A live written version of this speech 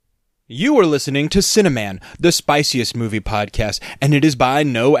You are listening to Cineman, the spiciest movie podcast, and it is by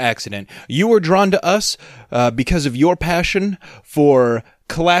no accident. You are drawn to us because of your passion for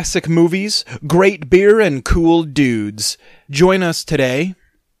classic movies, great beer, and cool dudes. Join us today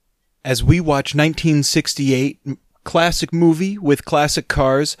as we watch 1968 classic movie with classic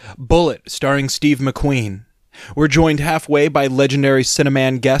cars, Bullitt, starring Steve McQueen. We're joined halfway by legendary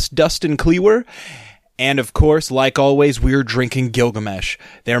Cineman guest Dustin Cleaver. And of course, like always, we're drinking Gilgamesh.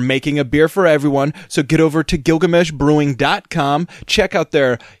 They're making a beer for everyone, so get over to GilgameshBrewing.com, check out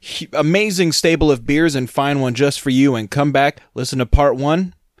their amazing stable of beers and find one just for you, and come back, listen to part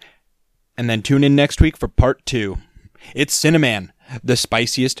 1, and then tune in next week for part 2. It's Cineman, the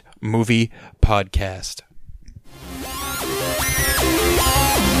spiciest movie podcast.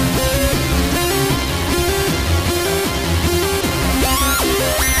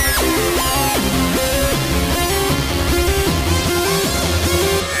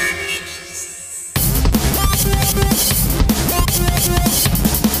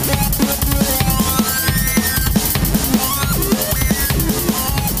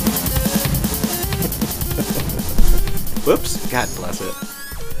 Whoops. God bless it.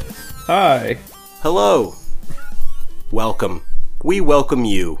 Hi. Hello. Welcome. We welcome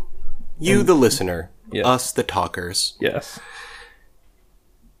you. You, the listener. Yes. Us, the talkers. Yes.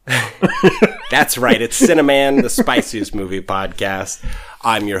 That's right. It's Cineman, the spiciest movie podcast.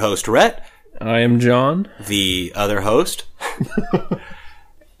 I'm your host, Rhett. I am John. The other host.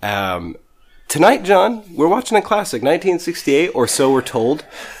 Tonight, John, we're watching a classic, 1968, or so we're told.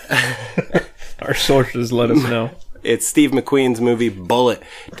 Our sources let us know. It's Steve McQueen's movie, Bullitt.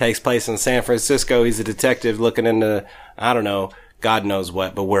 Takes place in San Francisco. He's a detective looking into, I don't know, God knows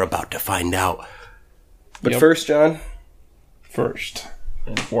what, but we're about to find out. But first, John. First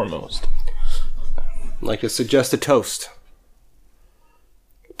and foremost, I'd like to suggest a toast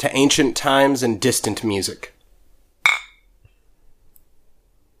to ancient times and distant music.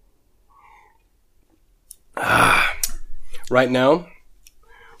 Right now,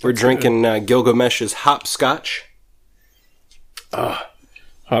 we're drinking Gilgamesh's hopscotch.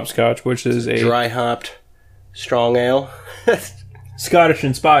 hopscotch, which is a Dry hopped strong ale.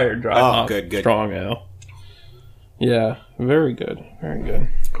 Scottish-inspired dry hop good. strong ale. Yeah, very good, very good.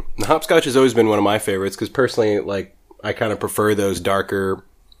 The hopscotch has always been one of my favorites because personally, like, I kind of prefer those darker,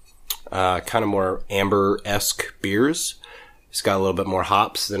 kind of more amber-esque beers. It's got a little bit more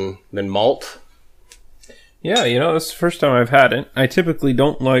hops than malt. Yeah, you know, this is the first time I've had it. I typically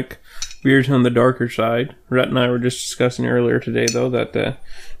don't like beers on the darker side. Rhett and I were just discussing earlier today, though, that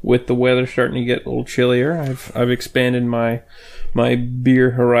with the weather starting to get a little chillier, I've expanded my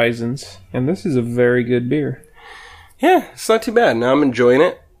beer horizons, and this is a very good beer. Yeah, it's not too bad. Now I'm enjoying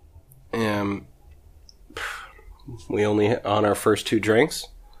it. We only on our first 2 drinks,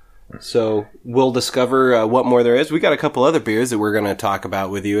 so we'll discover what more there is. We got a couple other beers that we're going to talk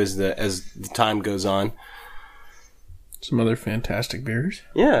about with you as the time goes on. Some other fantastic beers.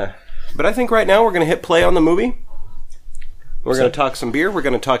 Yeah, but I think right now we're going to hit play on the movie. We're going to talk some beer. We're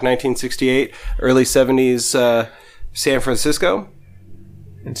going to talk 1968, early 70s San Francisco.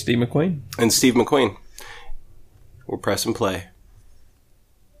 And Steve McQueen. We'll press and play.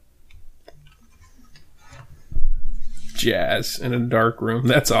 Jazz in a dark room.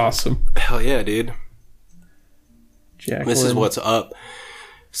 That's awesome. Hell yeah, dude. Jacqueline. This is what's up.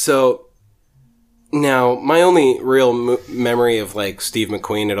 So, now, my only real memory of, like, Steve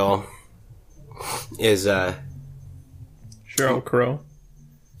McQueen at all is, Sheryl Crow.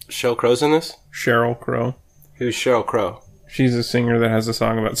 Sheryl Crow's in this? Sheryl Crow. Who's Sheryl Crow? She's a singer that has a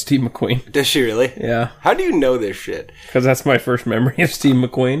song about Steve McQueen. Does she really? Yeah. How do you know this shit? Because that's my first memory of Steve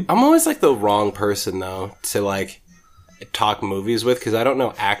McQueen. I'm always, like, the wrong person, though, to, like, talk movies with, because I don't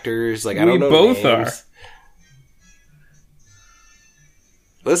know actors. Like, I don't know both names. are.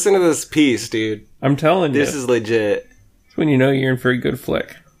 Listen to this piece, dude. I'm telling you. This is legit. It's when you know you're in for a good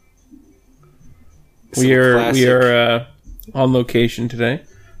flick. Some We classic. are on location today.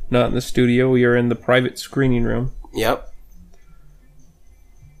 Not in the studio. We are in the private screening room Yep.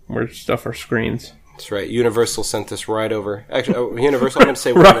 where stuff are screens. That's right. Universal sent this right over. Actually, Universal, I'm going to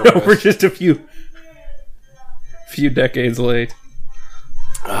say Right Warner over Bros. just a few decades late.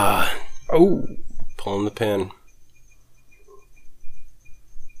 Oh, Pulling the pin.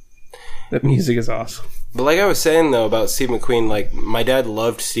 that music is awesome. But like I was saying, though, about Steve McQueen, like, my dad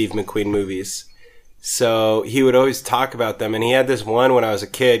loved Steve McQueen movies. So he would always talk about them. And he had this one when I was a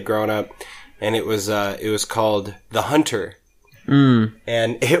kid growing up, and it was called The Hunter. And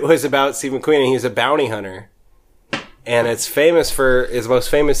it was about Steve McQueen, and he was a bounty hunter. And it's famous for, his most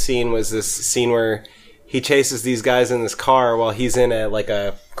famous scene was this scene where he chases these guys in this car while he's in a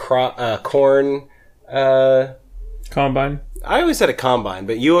corn. Combine. I always said a combine,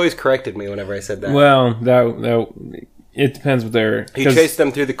 but you always corrected me whenever I said that. Well, that it depends what they're. He chased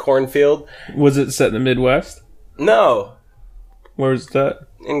them through the cornfield. Was it set in the Midwest? No, Where was that?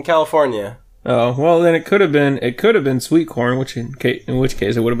 in California. Oh, well, then it could have been sweet corn, in which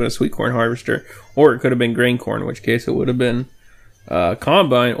case it would have been a sweet corn harvester, or it could have been grain corn, in which case it would have been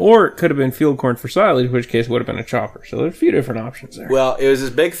combine, or it could have been field corn for silage, in which case it would have been a chopper. So there's a few different options there. Well, it was this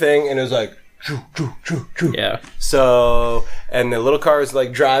big thing, and it was like, Yeah. so, and the little car is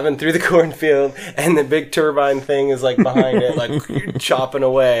like driving through the cornfield, and the big turbine thing is like behind it, like chopping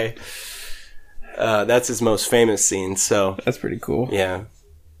away. That's his most famous scene, so. That's pretty cool. Yeah.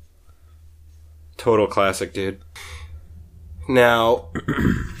 Total classic, dude. Now,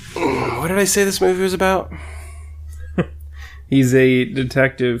 what did I say this movie was about? He's a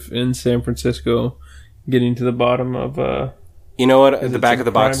detective in San Francisco getting to the bottom of, You know what the it back a of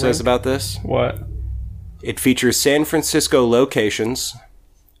the box crime says ring? about this? what? It features San Francisco locations.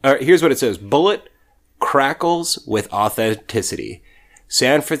 Here's what it says. Bullet crackles with authenticity.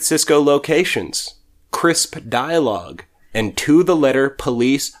 San Francisco locations. Crisp dialogue. And to-the-letter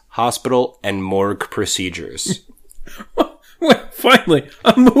police, hospital, and morgue procedures. Well, finally,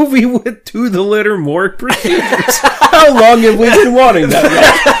 a movie with to-the-letter morgue procedures. How long have we been wanting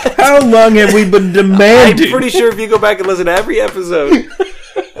that, Rob? How long have we been demanding? I'm pretty sure if you go back and listen to every episode...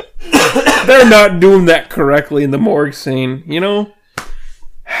 They're not doing that correctly in the morgue scene. You know,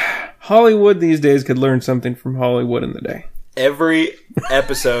 Hollywood these days could learn something from Hollywood in the day. Every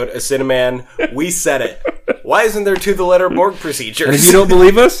episode of Cineman, we said it. Why isn't there to-the-letter morgue procedures? And if you don't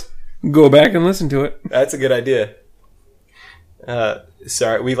believe us, go back and listen to it. That's a good idea.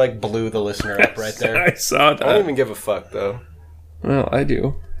 Sorry, we like blew the listener up right there. I saw I don't that. even give a fuck, though. Well, I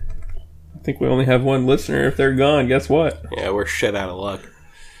do. I think we only have one listener. If they're gone, guess what? Yeah, we're shit out of luck.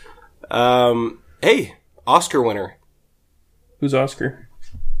 Hey, Oscar winner. Who's Oscar?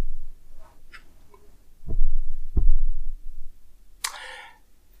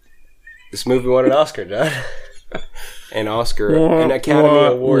 This movie won an Oscar, John. An Academy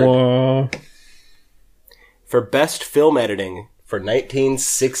Award for Best Film Editing for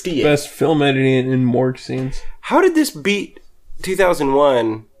 1968. Best film editing in morgue scenes. How did this beat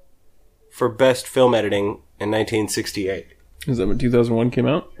 2001 for Best Film Editing in 1968? Is that when 2001 came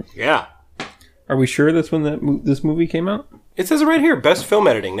out? Yeah. Are we sure that's when this movie came out? It says it right here. Best Film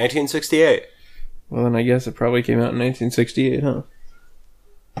Editing, 1968. Well, then I guess it probably came out in 1968, huh?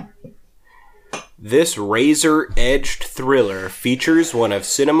 This razor-edged thriller features one of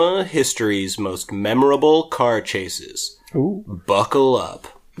cinema history's most memorable car chases. Ooh. Buckle up.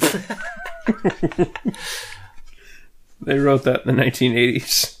 They wrote that in the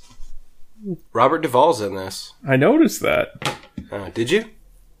 1980s. Robert Duvall's in this. I noticed that. Did you?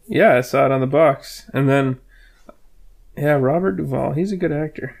 Yeah, I saw it on the box. And then, yeah, Robert Duvall. He's a good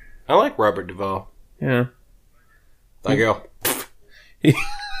actor. I like Robert Duvall. Yeah. That girl.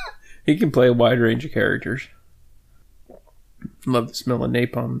 He can play a wide range of characters. Love the smell of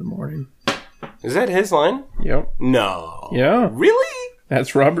napalm in the morning. Is that his line? Yep. No. Yeah. Really?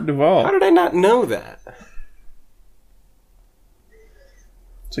 That's Robert Duvall. How did I not know that?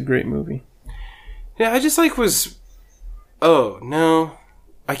 It's a great movie. Yeah, I just was... Oh, no.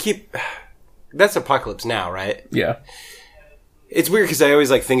 That's Apocalypse Now, right? Yeah. It's weird because I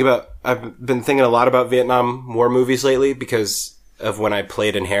always think about... I've been thinking a lot about Vietnam War movies lately because of when I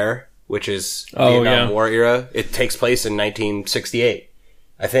played in Hair, which is Vietnam War era. It takes place in 1968,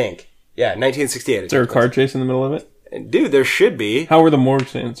 I think. Yeah, 1968. Is there a car chase in the middle of it? Dude, there should be. How are the morgue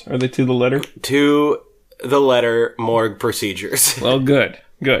scenes? Are they to the letter? To the letter morgue procedures. Well, good.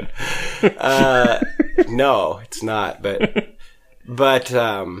 Good. No, it's not. But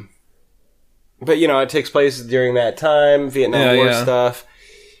it takes place during that time, Vietnam War stuff.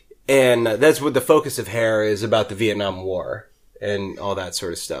 And that's what the focus of Hair is about, the Vietnam War and all that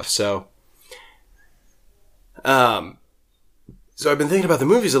sort of stuff. So I've been thinking about the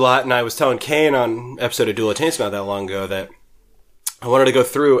movies a lot, and I was telling Kane on an episode of Duel of Taints not that long ago that I wanted to go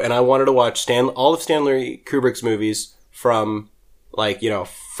through and I wanted to watch all of Stanley Kubrick's movies from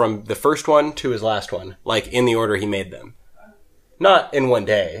from the first one to his last one, in the order he made them. Not in one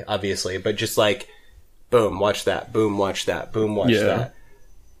day, obviously, but just boom, watch that, boom, watch that, boom, watch that.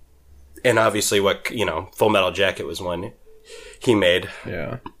 And obviously Full Metal Jacket was one he made.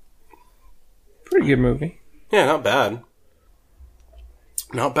 Yeah. Pretty good movie. Yeah, not bad.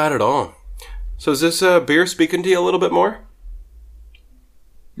 Not bad at all. So is this beer speaking to you a little bit more?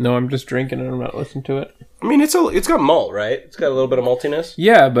 No, I'm just drinking it. I'm not listening to it. I mean, it's got malt, right? It's got a little bit of maltiness.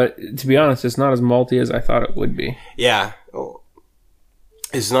 Yeah, but to be honest, it's not as malty as I thought it would be. Yeah.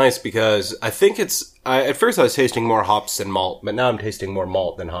 It's nice because I think at first I was tasting more hops than malt, but now I'm tasting more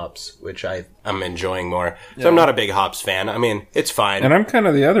malt than hops, which I'm enjoying more. So I'm not a big hops fan. I mean, it's fine. And I'm kind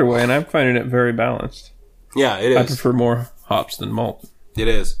of the other way, and I'm finding it very balanced. Yeah, it is. I prefer more hops than malt. It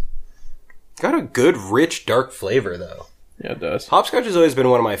is. Got a good, rich, dark flavor, though. Yeah, it does. Hopscotch has always been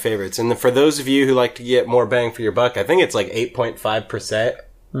one of my favorites. And for those of you who like to get more bang for your buck, I think it's like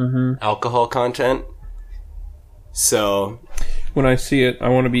 8.5% alcohol content. So when I see it, I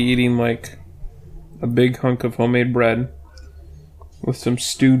want to be eating like a big hunk of homemade bread with some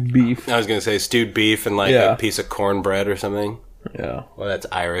stewed beef. I was going to say stewed beef and like a piece of cornbread or something. Yeah. Well, that's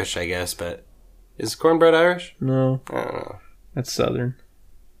Irish, I guess, but is cornbread Irish? No. I don't know. That's Southern.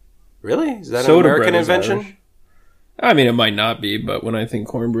 Really? Is that Soda an American bread is invention? Irish. I mean, it might not be, but when I think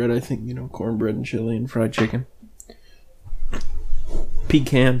cornbread, I think, cornbread and chili and fried chicken.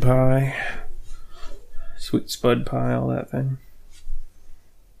 Pecan pie. Sweet spud pie, all that thing.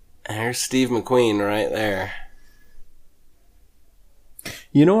 There's Steve McQueen right there.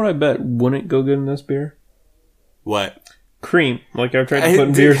 You know what I bet wouldn't go good in this beer? What? Cream, like I've tried to put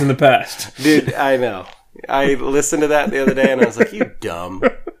in beers in the past. Dude, I know. I listened to that the other day and I was like, you dumb.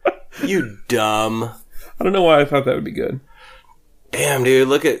 You dumb. I don't know why I thought that would be good. Damn, dude,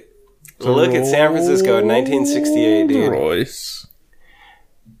 look at San Francisco in 1968, dude. Royce.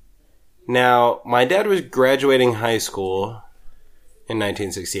 Now, my dad was graduating high school in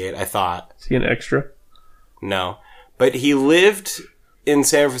 1968, I thought. Is he an extra? No. But he lived in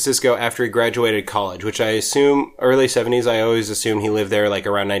San Francisco after he graduated college, which I assume, early 70s, I always assumed he lived there like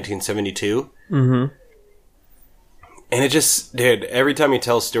around 1972. Mm-hmm. And it just, dude, every time he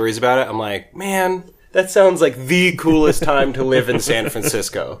tells stories about it, I'm like, man, that sounds like the coolest time to live in San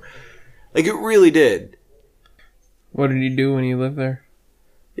Francisco. Like, it really did. What did he do when he lived there?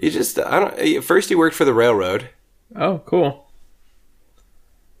 First he worked for the railroad. Oh, cool.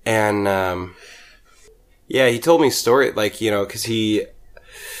 And, he told me a story, like, because he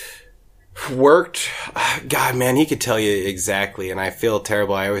worked, God, man, he could tell you exactly, and I feel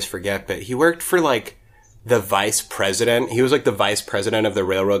terrible, I always forget, but he worked for, like, the vice president. He was, like, the vice president of the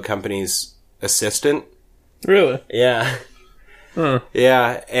railroad company's assistant. Really? Yeah. Huh.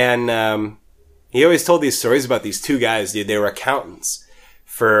 Yeah, and, he always told these stories about these two guys, dude. They were accountants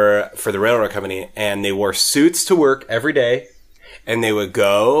for the railroad company, and they wore suits to work every day. And they would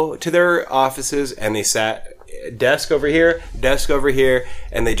go to their offices and they sat desk over here,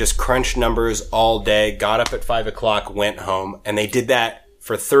 and they just crunched numbers all day, got up at 5 o'clock, went home, and they did that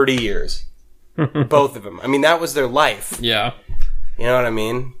for 30 years. Both of them. I mean, that was their life. Yeah. You know what I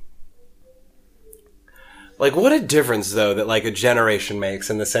mean? Like, what a difference, though, that, like, a generation makes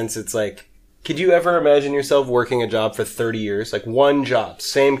in the sense it's like, could you ever imagine yourself working a job for 30 years? Like, one job,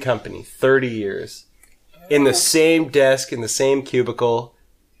 same company, 30 years. In the same desk, in the same cubicle.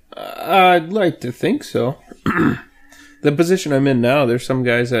 I'd like to think so. The position I'm in now, there's some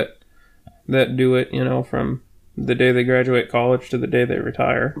guys that do it, from the day they graduate college to the day they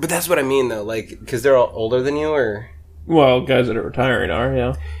retire. But that's what I mean, though. Like, because they're all older than you, or? Well, guys that are retiring are,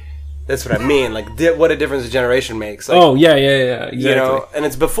 yeah. That's what I mean. Like, what a difference a generation makes. Like, oh, yeah, exactly. And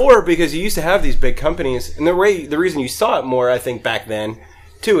it's before, because you used to have these big companies, and the reason you saw it more, I think, back then,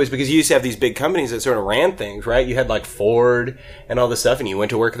 too, is because you used to have these big companies that sort of ran things, right? You had like Ford and all this stuff, and you went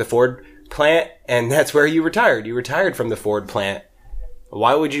to work at the Ford plant, and that's where you retired. You retired from the Ford plant.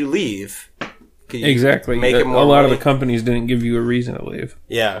 Why would you leave? Exactly. Make it more a lot money? of the companies didn't give you a reason to leave.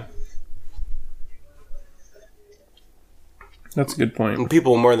 Yeah. That's a good point. And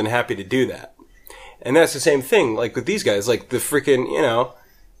people were more than happy to do that. And that's the same thing, like with these guys, like the freaking,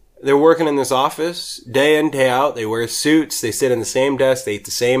 they're working in this office day in, day out. They wear suits. They sit in the same desk. They eat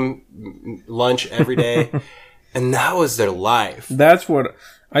the same lunch every day. And that was their life. That's what...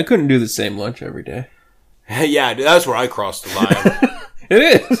 I couldn't do the same lunch every day. Yeah, that's where I crossed the line.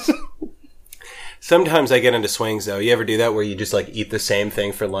 It is. Sometimes I get into swings, though. You ever do that where you just, like, eat the same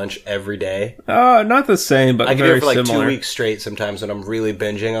thing for lunch every day? Not the same, but I can very do it for, like, similar. 2 weeks straight sometimes when I'm really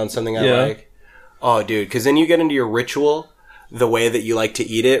binging on something I Yeah. like. Oh, dude, because then you get into your ritual, the way that you like to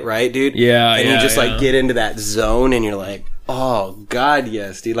eat it, right, dude? Yeah, And you just, yeah. like, get into that zone, and you're like, oh, God,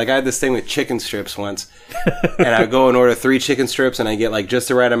 yes, dude. Like, I had this thing with chicken strips once, and I go and order 3 chicken strips, and I get, like, just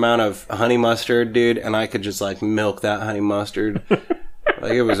the right amount of honey mustard, dude, and I could just, like, milk that honey mustard.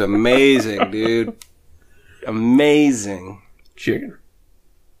 Like, it was amazing, dude. Amazing. Chicken.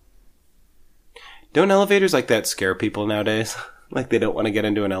 Don't elevators like that scare people nowadays? Like, they don't want to get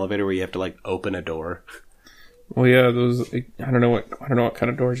into an elevator where you have to, like, open a door. Well, yeah, those I don't know what kind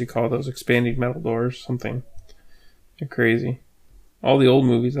of doors you call those, expanding metal doors, something. They're crazy. All the old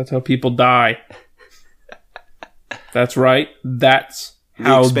movies, that's how people die. That's right. That's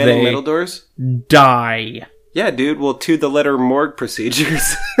how expanding they metal doors? die. Yeah, dude. Well, to the letter morgue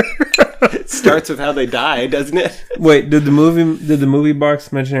procedures. It starts with how they die, doesn't it? Wait, did the movie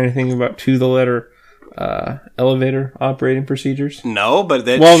box mention anything about to the letter elevator operating procedures? No, but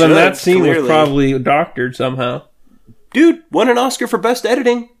that Well, should, then that scene clearly. was probably doctored somehow. Dude, won an Oscar for best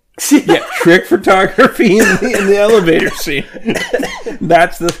editing. Yeah, trick photography in the elevator scene.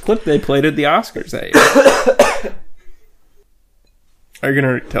 That's the clip they played at the Oscars that year. I can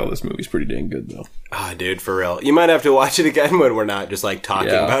already tell this movie's pretty dang good, though. Ah, dude, for real. You might have to watch it again when we're not just like talking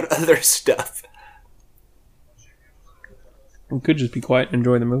about other stuff. We could just be quiet and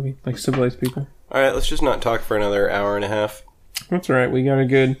enjoy the movie, like civilized people. All right, let's just not talk for another hour and a half. That's all right. We got a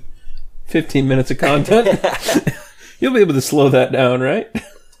good 15 minutes of content. You'll be able to slow that down, right?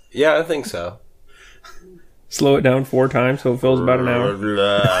 Yeah, I think so. Slow it down 4 times so it fills about an hour.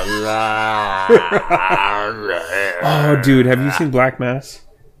 Oh, dude, have you seen Black Mass?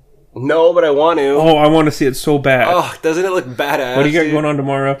 No, but I want to. Oh, I want to see it so bad. Oh, doesn't it look badass? What do you got dude? going on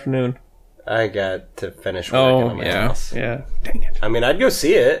tomorrow afternoon? I got to finish working on my house. Yeah. Dang it. I mean, I'd go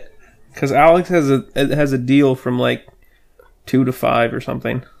see it. Because Alex has a deal from like 2 to 5 or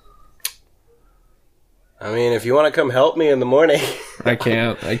something. I mean, if you want to come help me in the morning. I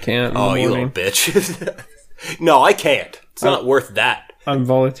can't. in Oh, the you little morning. bitch. No, I can't. It's not worth that. I'm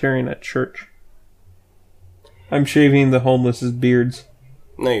volunteering at church. I'm shaving the homeless' beards.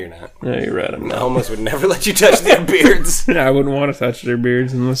 No, you're not. No, you're right. I'm The not. homeless would never let you touch their beards. I wouldn't want to touch their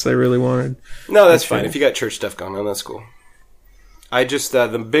beards unless they really wanted. No, that's fine. If you got church stuff going on, that's cool. I just,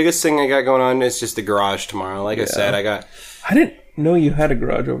 the biggest thing I got going on is just the garage tomorrow. Like I said, I didn't know you had a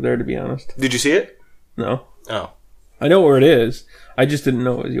garage over there, to be honest. Did you see it? No. Oh. I know where it is. I just didn't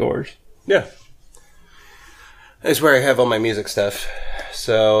know it was yours. Yeah. That's where I have all my music stuff.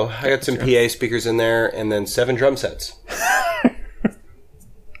 So, I got some PA speakers in there, and then 7 drum sets.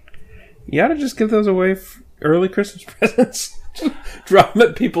 You ought to just give those away early Christmas presents. Drop them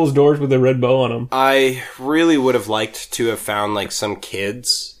at people's doors with a red bow on them. I really would have liked to have found, like, some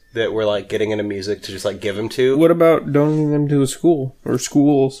kids that were, like, getting into music to just, like, give them to. What about donating them to a school or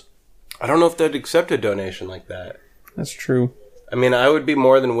schools? I don't know if they'd accept a donation like that. That's true. I mean, I would be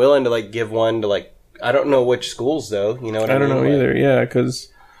more than willing to, like, give one to, like, I don't know which schools, though. You know what I mean? I don't know either. Yeah, because...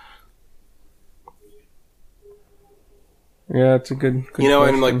 Yeah, it's a good you know,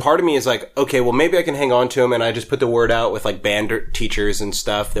 question. and, like, part of me is like, okay, well, maybe I can hang on to them, and I just put the word out with, like, band teachers and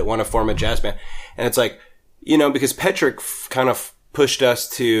stuff that want to form a jazz band. And it's like, you know, because Petrick kind of pushed us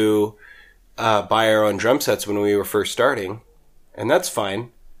to buy our own drum sets when we were first starting. And that's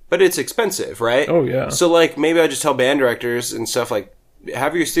fine. But it's expensive, right? Oh, yeah. So, like, maybe I just tell band directors and stuff, like,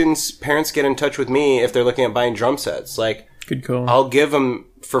 have your students' parents get in touch with me if they're looking at buying drum sets. Like, good call. I'll give them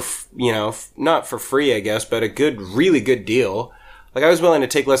for, you know, not for free, I guess, but a really good deal. Like, I was willing to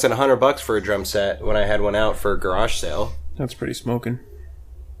take less than $100 for a drum set when I had one out for a garage sale. That's pretty smoking.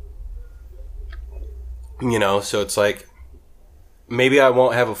 You know, so it's like, maybe I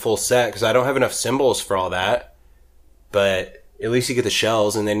won't have a full set because I don't have enough cymbals for all that. But at least you get the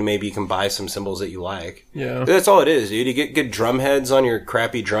shells, and then maybe you can buy some cymbals that you like. Yeah. But that's all it is, dude. You get good drum heads on your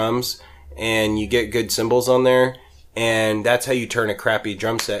crappy drums, and you get good cymbals on there, and that's how you turn a crappy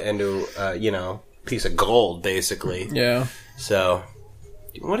drum set into, you know, piece of gold, basically. Yeah. So,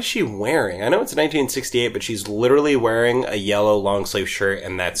 what is she wearing? I know it's 1968, but she's literally wearing a yellow long sleeve shirt,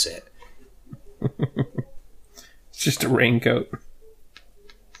 and that's it. It's just a raincoat.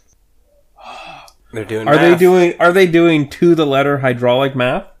 They're doing Are math. they doing to the letter hydraulic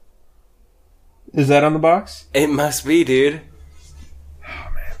math? Is that on the box? It must be, dude.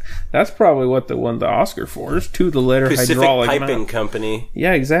 That's probably what they won the Oscar for, is to the letter Pacific hydraulic Piping math. Company.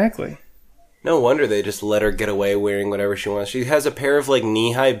 Yeah, exactly. No wonder they just let her get away wearing whatever she wants. She has a pair of, like,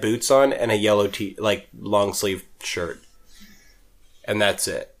 knee-high boots on and a yellow like long sleeve shirt, and that's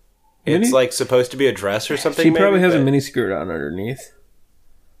it. It's like supposed to be a dress or something. She probably has a but- mini skirt on underneath.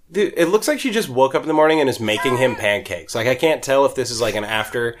 Dude, it looks like she just woke up in the morning and is making him pancakes. Like, I can't tell if this is like an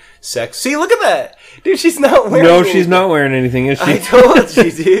after sex. See, look at that, dude. She's not wearing. No, anything. she's not wearing anything, is I she? told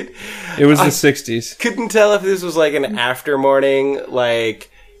you, dude. It was the 60s. Couldn't tell if this was like an after morning, like,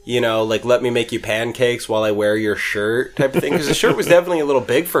 you know, like, let me make you pancakes while I wear your shirt type of thing. Because the shirt was definitely a little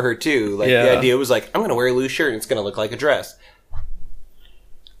big for her too. Like, Yeah. the idea was like, I'm gonna wear a loose shirt and it's gonna look like a dress.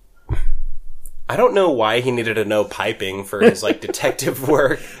 I don't know why he needed to know piping for his, like, detective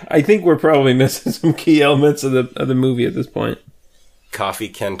work. I think we're probably missing some key elements of the movie at this point. Coffee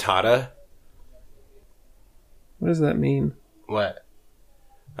cantata. What does that mean? What?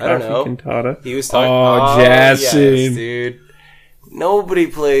 I don't know. Cantata. He was talking. Oh, jazz scene. yes, dude. Nobody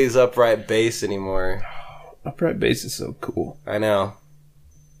plays upright bass anymore. Upright bass is so cool. I know.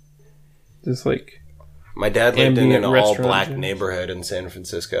 Just like my dad lived in an ambient all-black restaurant. neighborhood in San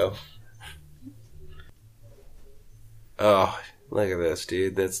Francisco. Oh, look at this,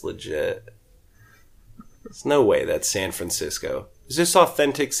 dude. That's legit. There's no way that's San Francisco. Is this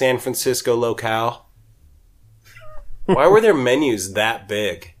authentic San Francisco locale? Why were their menus that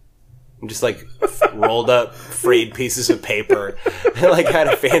big? Just like rolled up frayed pieces of paper and like had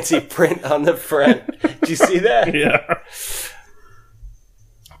a fancy print on the front. Did you see that? Yeah.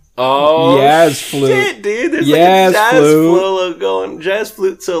 Oh, Jazz flute. Shit, dude. There's Jazz like a flute. jazz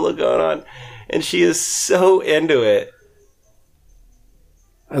flute solo going on. And she is so into it.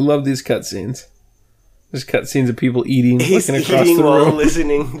 I love these cutscenes. There's cutscenes of people eating, He's looking across eating the while room.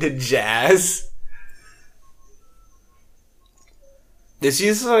 listening to jazz. This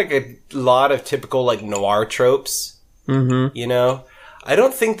uses like a lot of typical like noir tropes. Mm-hmm. You know? I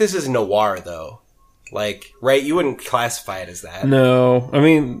don't think this is noir though. Like, right? You wouldn't classify it as that. No. I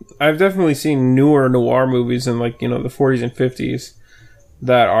mean, I've definitely seen newer noir movies in like, the 40s and 50s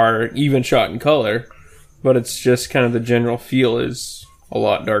that are even shot in color, but it's just kind of the general feel is a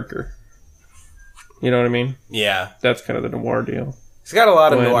lot darker. You know what I mean? Yeah. That's kind of the noir deal. It's got a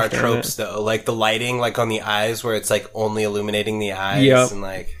lot of Oh, I noir understand tropes though. Like the lighting, like on the eyes where it's like only illuminating the eyes. Yep. And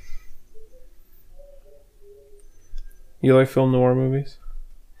like... You like film noir movies?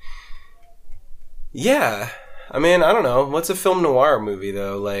 Yeah. I mean, I don't know. What's a film noir movie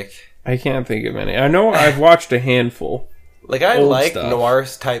though? Like I can't think of any. I know I've watched a handful. I Old like stuff. noir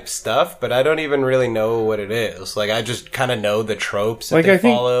type stuff, but I don't even really know what it is. Like I just kind of know the tropes that Like they I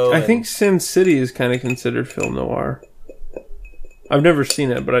think follow. I think Sin City is kind of considered film noir. I've never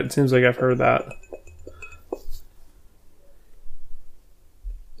seen it, but it seems like I've heard that.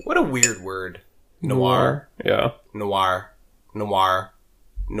 What a weird word. Noir. Yeah. Noir. Noir.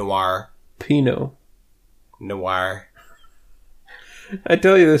 Noir. Pinot. Noir. I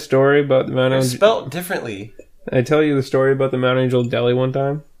tell you the story about the Mount They're Angel. spelt differently. I tell you the story about the Mount Angel Deli one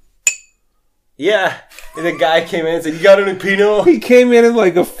time. Yeah. And the guy came in and said, "You got any Pinot?" He came in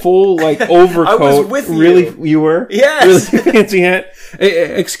like a full overcoat. I was with you. Really, you were? Yes. Really fancy hat.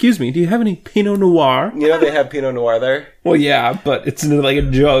 Excuse me. Do you have any Pinot Noir? You know they have Pinot Noir there? Well, yeah, but it's in like a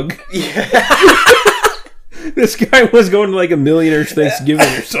jug. Yeah. This guy was going to like a millionaire's Thanksgiving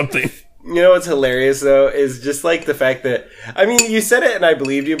or something. You know what's hilarious though is just like the fact that you said it and I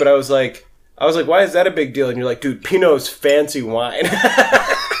believed you, but I was like, why is that a big deal? And you're like, dude, Pinot's fancy wine.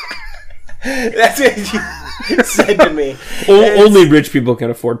 That's what you said to me. Only rich people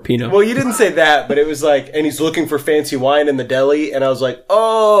can afford Pinot. Well, you didn't say that, but it was like, and he's looking for fancy wine in the deli, and I was like,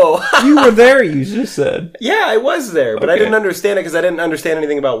 oh. You were there, you just said. Yeah, I was there, but I Okay. didn't understand it because I didn't understand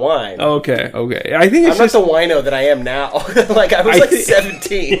anything about wine. Okay. I think it's I'm just... not the wino that I am now. Like, I was like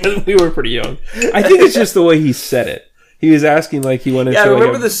 17. We were pretty young. I think it's just the way he said it. He was asking like he went into Yeah, I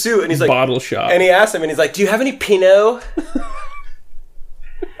remember like the suit, and he's like, bottle shop. and he asked him, and he's like, "Do you have any Pinot?"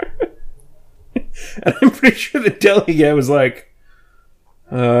 And I'm pretty sure the deli guy was like,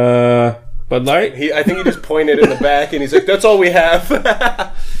 Bud Light? I think he just pointed in the back, and he's like, "That's all we have."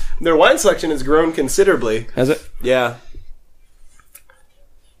 Their wine selection has grown considerably. Has it? Yeah.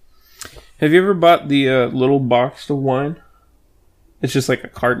 Have you ever bought the little box of wine? It's just like a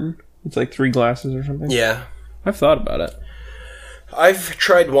carton. It's like 3 glasses or something. Yeah. I've thought about it. I've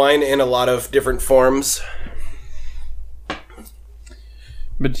tried wine in a lot of different forms.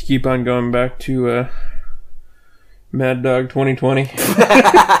 But to keep on going back to Mad Dog 2020.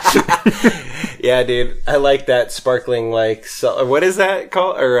 Yeah, dude. I like that sparkling, like, what is that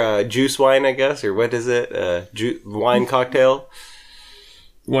called? Or juice wine, I guess? Or what is it? Wine cocktail?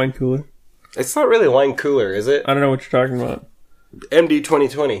 Wine cooler. It's not really wine cooler, is it? I don't know what you're talking about. MD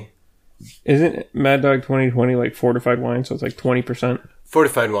 2020. Isn't Mad Dog 2020 like fortified wine, so it's like 20%?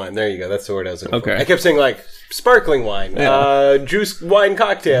 Fortified wine. There you go. That's the word I was looking for. Okay. I kept saying, like, sparkling wine. Yeah. Juice wine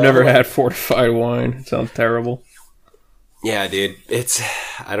cocktail. Never had fortified wine. It sounds terrible. Yeah, dude. It's,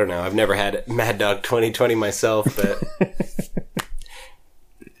 I don't know. I've never had Mad Dog 2020 myself, but...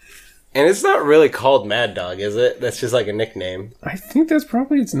 And it's not really called Mad Dog, is it? That's just like a nickname. I think that's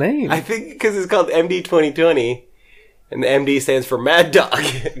probably its name. I think because it's called MD 2020, and the MD stands for Mad Dog,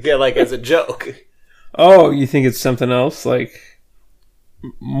 yeah, like as a joke. Oh, you think it's something else? Like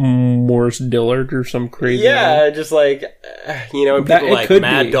Morris Dillard or some crazy... Yeah, just like, you know, and That- people it like, could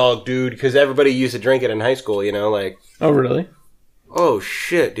Mad be. Dog, dude, because everybody used to drink it in high school, you know, like, Oh, really? oh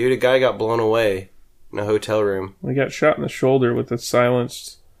shit, dude, a guy got blown away in a hotel room. We got shot in the shoulder with a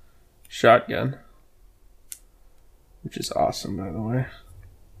silenced shotgun. which is awesome, by the way.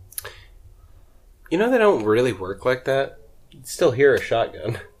 You know they don't really work like that? You'd still hear a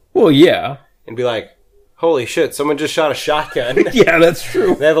shotgun. Well, yeah. And be like, holy shit, someone just shot a shotgun. Yeah, that's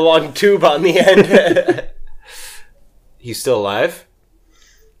true. They have a long tube on the end. He's still alive?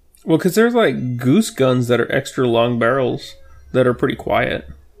 Well, because there's like goose guns that are extra long barrels that are pretty quiet.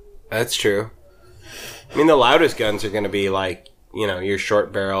 That's true. I mean, the loudest guns are going to be like, you know, your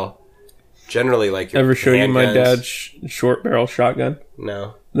short barrel. Generally, like your Ever show you my handguns. dad's short barrel shotgun?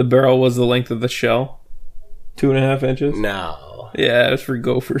 No. The barrel was the length of the shell. 2.5 inches? No. Yeah, it was for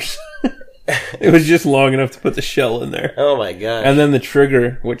gophers. It was just long enough to put the shell in there. Oh my god. And then the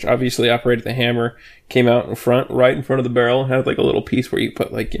trigger, which obviously operated the hammer, came out in front, right in front of the barrel, and had like a little piece where you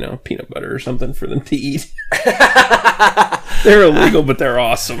put like, you know, peanut butter or something for them to eat. They're illegal, but they're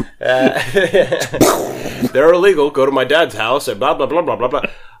awesome. They're illegal. Go to my dad's house and blah, blah, blah, blah, blah, blah.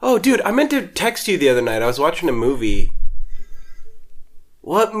 Oh, dude, I meant to text you the other night. I was watching a movie.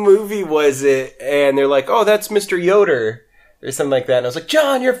 What movie was it? And they're like, oh, that's Mr. Yoder. Or something like that. And I was like,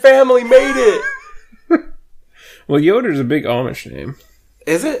 John, your family made it. Well, Yoder's a big Amish name.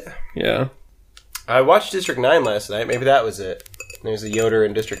 Is it? Yeah. I watched District 9 last night. Maybe that was it. There's a Yoder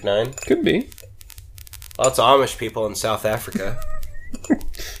in District 9. Could be. Lots of Amish people in South Africa.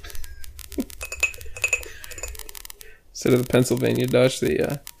 Instead of the Pennsylvania Dutch,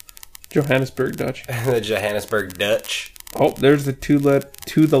 the Johannesburg Dutch. The Johannesburg Dutch. Oh, there's the to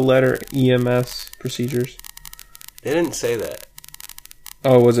the letter EMS procedures. They didn't say that.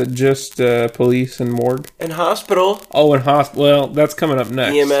 Oh, was it just police and morgue? And hospital. Oh, and hospital. Well, that's coming up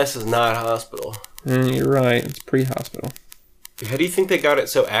next. EMS is not hospital. You're right. It's pre-hospital. How do you think they got it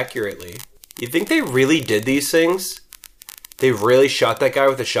so accurately? You think they really did these things? They really shot that guy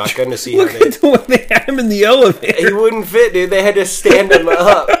with a shotgun to see how Look at the way they had him in the elevator. He wouldn't fit, dude. They had to stand him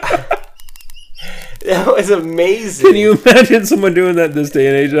up. That was amazing. Can you imagine someone doing that this day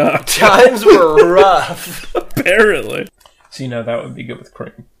and age? Times were rough. Apparently. See, now that would be good with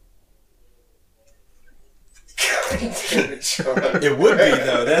cream. It would be,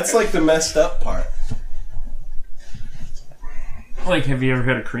 though. That's like the messed up part. Like, have you ever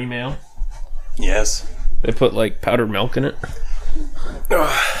had a cream ale? Yes. They put, like, powdered milk in it?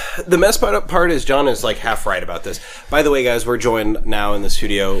 The messed up part is John is like half right about this. By the way, guys, we're joined now in the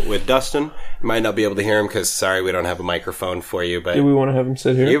studio with Dustin. You might not be able to hear him because, sorry, we don't have a microphone for you. But Do we want to have him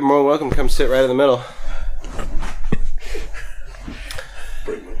sit here? you're more welcome to come sit right in the middle.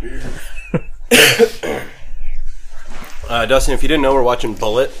 Bring my beer. Dustin, if you didn't know, we're watching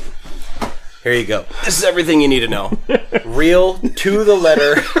Bullet. Here you go. This is everything you need to know. Real, to the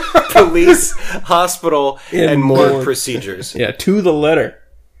letter, police, hospital, and morgue procedures. Yeah, to the letter.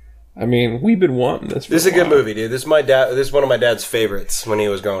 I mean, we've been wanting this for This is a good while. movie, dude. This is one of my dad's favorites when he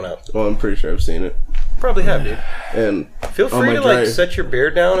was growing up. Well, I'm pretty sure I've seen it. Probably have, dude. And Feel on free my to like drive- set your beer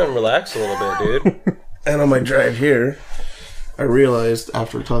down and relax a little bit, dude. And on my drive here, I realized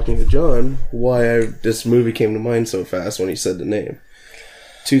after talking to John why this movie came to mind so fast when he said the name.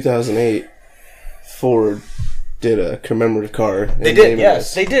 2008, Ford did a commemorative car. They did,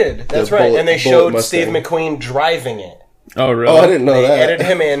 yes, they did. That's the right. Bullet- And they Bullet showed Steve Mustang. McQueen driving it. Oh, really? Oh, I didn't know They that. edited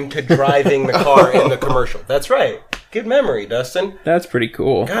him into driving the car in the commercial. That's right. Good memory, Dustin. That's pretty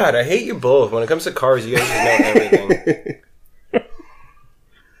cool. God, I hate you both. When it comes to cars, you guys just know everything.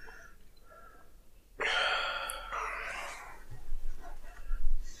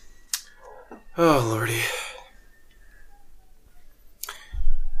 Oh, Lordy.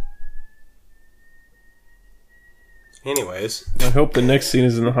 Anyways. I hope the next scene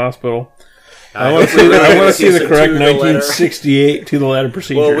is in the hospital. I I want to hope we really see get the some correct to the letter. 1968 to the letter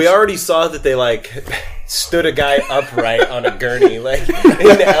procedures. Well, we already saw that they, like, stood a guy upright on a gurney, like, in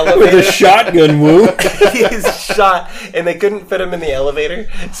the elevator. With a shotgun woo. He's shot, and they couldn't fit him in the elevator,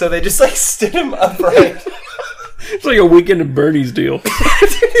 so they just, like, stood him upright. It's like a Weekend at Bernie's deal. Dude,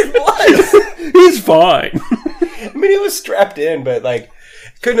 it was. He's fine. I mean, he was strapped in, but, like,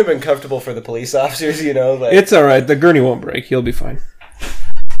 couldn't have been comfortable for the police officers, you know? Like, It's alright. The gurney won't break. He'll be fine.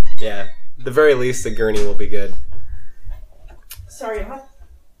 yeah. At the very least, the gurney will be good. Sorry, what?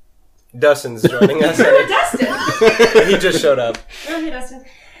 Dustin's joining us. Dustin! He just showed up. Oh, hey, Dustin.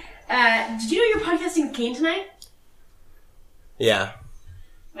 Did you know you're podcasting with Kane tonight? Yeah.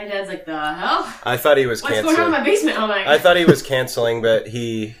 My dad's like, the hell? I thought he was What's going on canceling. in my basement all night? I thought he was canceling, but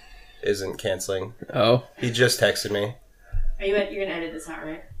he isn't canceling. Oh. He just texted me. You're gonna edit this out,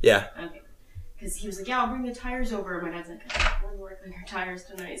 right? Yeah. Okay. Because he was like, yeah, I'll bring the tires over. And my dad's like, I'm working on your tires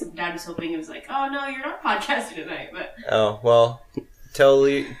tonight. So dad was hoping it was like, oh, no, you're not podcasting tonight. But Oh, well,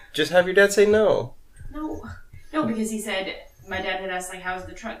 just have your dad say no. no, because he said my dad had asked, like, how's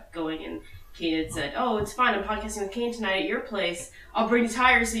the truck going? And Kane had said, oh, it's fine. I'm podcasting with Kane tonight at your place. I'll bring the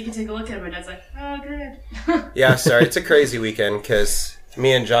tires so you can take a look at them. My dad's like, oh, good. Yeah, sorry. It's a crazy weekend because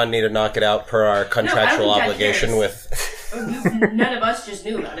me and John need to knock it out per our contractual No, I don't think Dad obligation cares. with... None of us just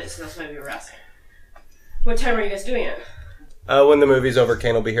knew about it, so that's why we were asking. What time are you guys doing it? When the movie's over,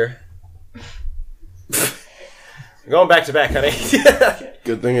 Kane will be here. Going back to back, honey.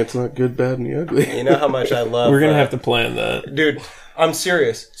 Good thing it's not good, bad, and the ugly. You know how much I love... We're going to have to plan that. Dude, I'm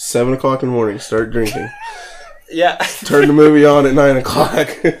serious. 7 o'clock in the morning, start drinking. Yeah. Turn the movie on at 9 o'clock.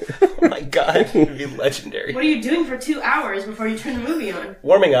 Oh my god, it would be legendary. What are you doing for 2 hours before you turn the movie on?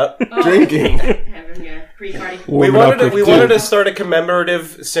 Warming up. Oh, Drinking. Having a pre-party. We Warming up wanted with to start a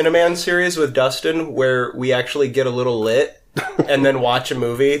commemorative Cineman series with Dustin where we actually get a little lit and then watch a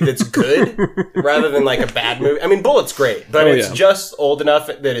movie that's good rather than like a bad movie. I mean, Bullet's great, but it's just old enough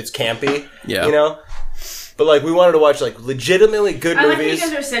that it's campy. Yeah. You know? But like we wanted to watch like legitimately good I like that you movies.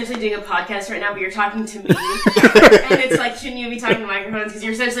 guys are essentially doing a podcast right now, but you're talking to me. And it's like, shouldn't you be talking to microphones? Because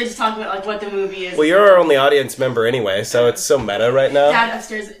you're essentially just talking about like what the movie is. Well, you're our only audience member anyway, so it's so meta right now. Dad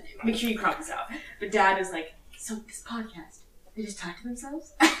upstairs, make sure you crop this out. But Dad is like, so this podcast, they just talk to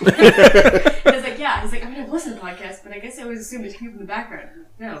themselves? I was like, yeah. He's like, I mean, I've listened to podcasts, but I guess I always assume there's people in the background.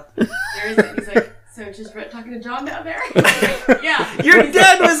 No, there isn't. He's like, so just Brett talking to John down there? I was like, yeah. Your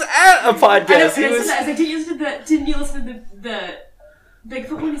dad was at a I know, podcast. and He I was... said that. I was like, didn't you listen to the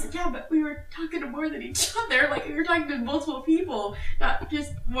Bigfoot one? He's like, yeah, but we were talking to more than each other. Like, we were talking to multiple people, not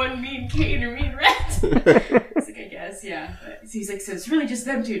just one me and Kane or me and Rhett. It's like, I guess, yeah. But, so he's like, so it's really just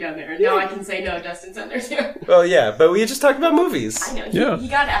them two down there. And now I can say, no, Dustin's on there too. Well, yeah, but we just talked about movies. I know. Yeah. He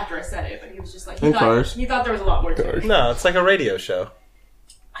got it after I said it, but he was just like, And cars. he thought there was a lot more to it. No, it's like a radio show.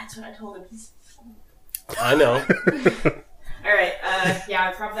 That's what I told him. He's... I know. Alright,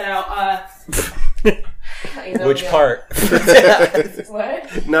 yeah, crop that out. Which part?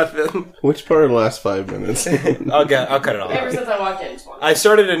 What? Nothing. Which part of the last 5 minutes? I'll cut it all Ever out. since I walked in, just wanted I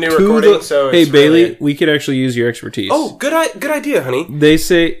started a new recording, so Hey, it's Bailey, really... we could actually use your expertise. Oh, good idea, honey. They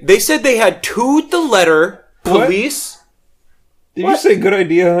say... They said they had to the letter police. Did you say good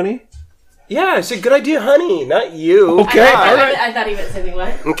idea, honey? Yeah, I said good idea, honey, not you. Okay, all right. I thought he meant something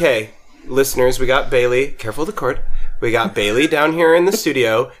like. Okay, listeners, we got Bailey. Careful of the cord. We got Bailey down here in the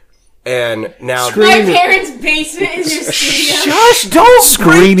studio, and now... My parents' basement is your studio. Shush! Don't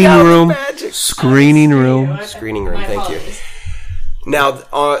Screening down the room. magic. Screening room. Screening room, My thank you. apologies.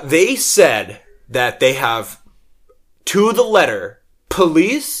 Now, they said that they have, to the letter,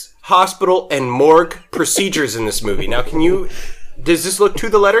 police, hospital, and morgue procedures in this movie. Now, does this look to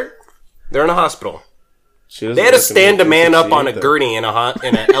the letter? They're in a hospital. They had to stand a man up on a gurney in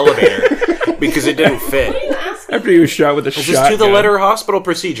an elevator because it didn't fit. What are you asking? After he was shot with a Is this shotgun. to the letter hospital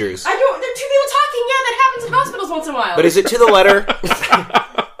procedures? I don't. There are two people talking. Yeah, that happens in hospitals once in a while. But is it to the letter?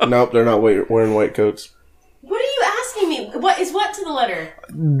 Nope, they're not wearing white coats. What are you asking me? What is what to the letter?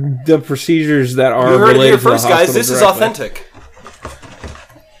 The procedures that are You heard it related here to the first, guys. hospital This is directly. authentic.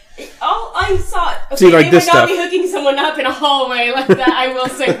 All I saw. Okay, See, like they this would not stuff. be hooking someone up in a hallway like that. I will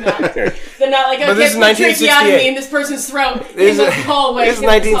say that. They're not like, But okay, this is put tracheotomy 1968. in this person's throat This in the is, hallway. this is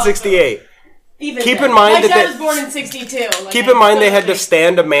 1968. Even Keep then. in mind my that dad they- was born in '62. Like, Keep I in mind they still had to think-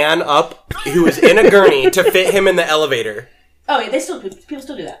 stand a man up who was in a gurney to fit him in the elevator. Oh, yeah, people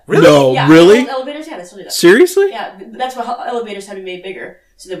still do that. No, Yeah, really? elevators, yeah, they still do that. Seriously? Yeah, that's why elevators have to be made bigger,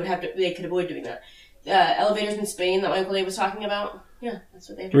 so they could avoid doing that. Elevators in Spain that my Uncle Dave was talking about. Yeah, that's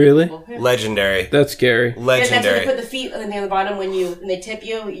what they have to Really? do. Yeah. Legendary. That's scary. Yeah, that's why they Legendary. put the feet on the bottom when they tip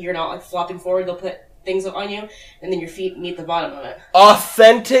you. You're not like flopping forward. They'll put things on you, and then your feet meet the bottom of it.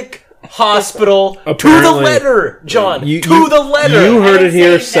 Authentic hospital to the Apparently. letter, John. You- to you- the letter. you I heard didn't it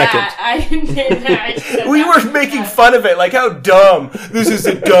here say second. that. I didn't say that. I just said We that. were making fun of it, like how dumb. This is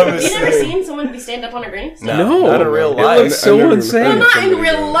the dumbest You never thing. seen someone be stand up on a gurney? No. not in real It life. looks so I've never- insane. Well, not in Somebody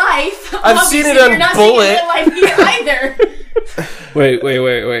real doing. life. I've seen it Obviously, on you're not Bullet. seeing it in real life here either.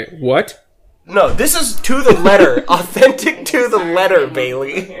 Wait. What? No, this is to the letter. Authentic to the letter,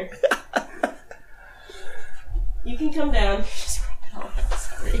 Bailey. You can come down. Just rub it off.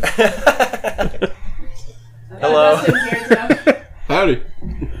 Sorry. Hello. Dustin's here too. Howdy.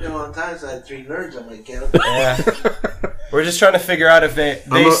 You know, on times I had 3 nerds on my account. Yeah. We're just trying to figure out if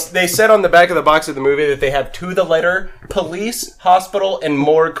they said on the back of the box of the movie that they have to the letter police, hospital, and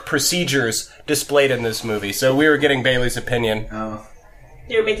morgue procedures displayed in this movie. So we were getting Bailey's opinion. Oh.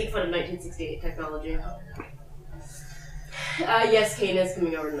 They were making fun of 1968 technology. Yes, Kane is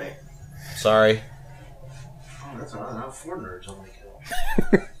coming over tonight. Sorry. Oh, that's alright. I have 4 nerds on my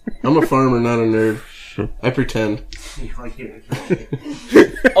account. I'm a farmer, not a nerd. I pretend.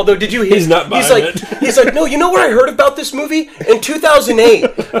 Although, did you hear? He's not buying He's like, no. You know what I heard about this movie in 2008?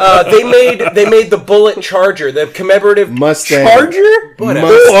 They made the Bullet Charger, the commemorative Mustang. Charger. Whatever.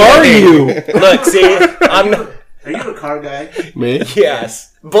 Who are you? Look, see, I'm. Are you a car guy? Me?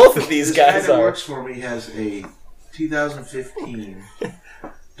 Yes, both of these This guy guys that are. works for me has a 2015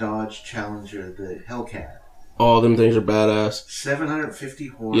 Dodge Challenger, the Hellcat. Oh, them things are badass. 750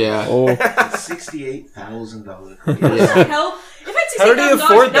 horse. Yeah. Oh, $68,000. Yeah. Hell, if it's How did he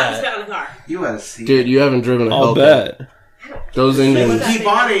afford that? That was on a car. You ought to see Dude, you haven't driven a I'll Hellcat. bet. Those engines. He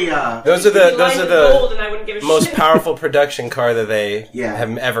bought a. Those are Gold, the and I wouldn't give a most shit. powerful production car that they Yeah.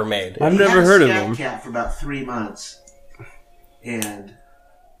 have ever made. I've he never had a heard of Scat them. Cat for about 3 months, and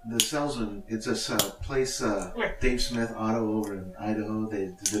the salesman. It's a place, Dave Smith Auto over in Idaho.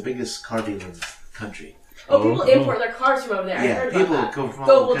 They're the biggest car dealer in the country. Oh, people import their cars from over there. I Yeah, heard people about that. go from all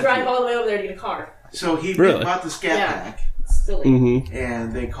Go, over we'll the drive country. all the way over there to get a car. So he Really? bought the Scat Yeah. Pack. It's silly. Mm-hmm.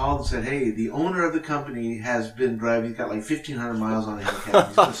 And they called and said, hey, the owner of the company has been driving, he's got like 1,500 miles on a Hellcat.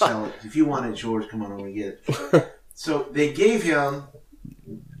 He's going to sell it. If you want it, it's yours. Come on over and get it. So they gave him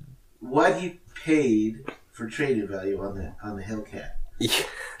what he paid for trading value on the Hellcat.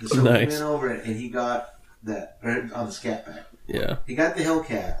 And so Nice. he went over and he got that, or on the Scat Pack. Yeah. He got the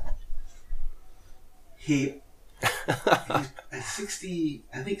Hellcat. He's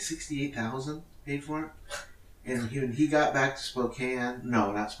 68,000 paid for it. And when he got back to Spokane,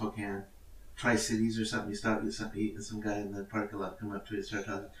 no, not Spokane, Tri-Cities or something, he stopped to get something to eat, and some guy in the parking lot come up to him and started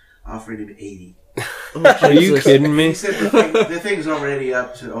talking, offered him 80. Are you kidding He me? said the thing's already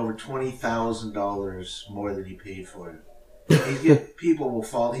up to over $20,000 more than he paid for it. People will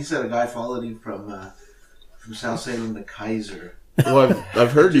fall. He said a guy followed him from South Salem to Kaiser. Well,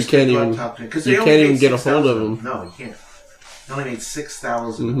 I've heard you Just can't to go even. and talk to him, 'cause You they can't only even made get a hold of 6,000. him. No, you can't. They only made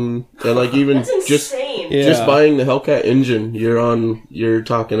 6,000. Mm-hmm. And like even That's just insane. Yeah. just buying the Hellcat engine, you're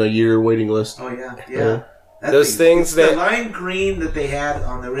talking a year waiting list. Oh yeah, Yeah. yeah. That Those things it's that- the lime green that they had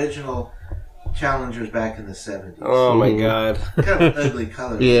on the original Challengers back in the 70s. Oh my Mhm. god. Kind of an ugly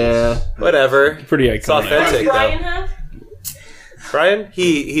color. Yeah. But- Whatever. Pretty It's iconic. What authentic. does Brian have? Brian,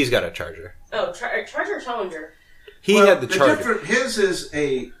 he's got a Charger. Oh, Charger or Challenger? He Well, had the Charger. His is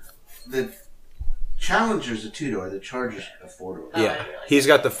the Challenger's a 2-door. The Charger's a 4-door. Oh, I Yeah, didn't realize he's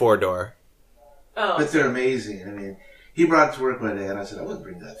got the 4-door. Oh, But they're amazing. I mean, he brought it to work one day, and I said, I wouldn't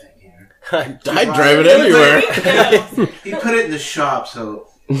bring that thing here. I'd drive it anywhere. He put it in the shop so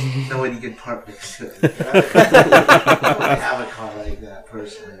nobody could park next to it. I don't have a car like that,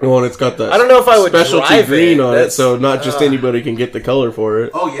 personally. Well, and it's got that I don't know if I would specialty drive green it. on it, That's- so not just anybody can get the color for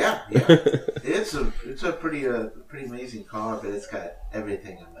it. Oh yeah, yeah. It's a pretty amazing car, but it's got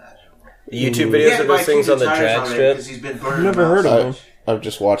everything imaginable. YouTube He videos had of to buy those things 2 on the tires drag already strip. because he's been burning Never them out heard so of much. I've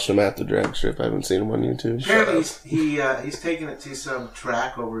just watched them at the drag strip. I haven't seen them on YouTube. Apparently, he's taking it to some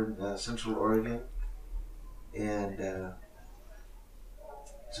track over in Central Oregon, and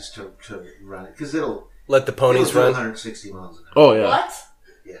just to run it because it'll Let the ponies it'll do run. 160 miles an hour. Oh yeah. what?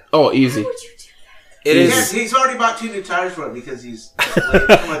 Oh easy. How would you do It Yes, is. he's already bought 2 new tires for it because he's laid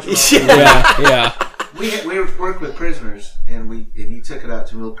too much. road. Yeah, yeah. We work with prisoners, and he took it out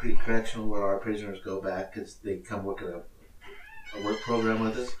to Mill Creek Correctional, where our prisoners go back because they come work at a work program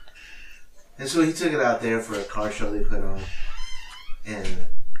with us. And so he took it out there for a car show they put on, and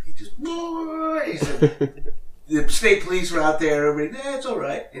he just he said the state police were out there. Everybody, it's all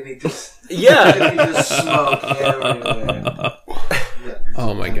right, and he just Yeah. he just smoked everywhere. Yeah,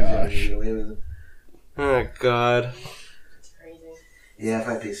 Oh, my sometimes gosh. you get away with it. Oh god. that? Crazy. Yeah, if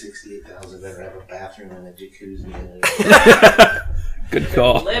I pay $68,000, I better have a bathroom and a jacuzzi. And a... Good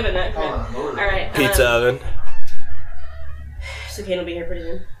call. Live in that. Oh, Lord. All right. Pizza oven. So Kane will be here pretty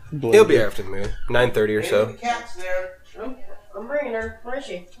soon. He'll be here after the movie. 9:30 or The so. cat's there. Oh, I'm bringing her. Where is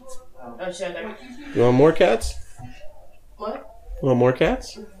she? Oh, she's out there. You want more cats? What? You want more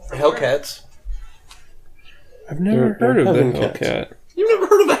cats? Hellcats. I've never They're heard of the heaven cats. Hellcat. You've never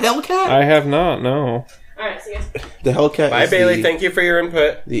heard of a Hellcat? I have not, no. All right. So guys, The Hellcat. Bye, is Bailey. Thank you for your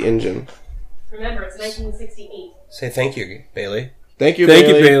input. the engine. remember it's 1968. Say thank you, Bailey. Thank you, Thank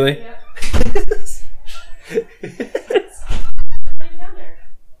Bailey. you, Bailey. What are you down there?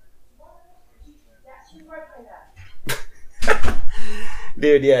 Yeah, she's right behind that.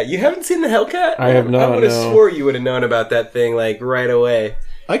 Dude, yeah. You haven't seen the Hellcat? I have not, I would have no. swore you would have known about that thing, like, right away.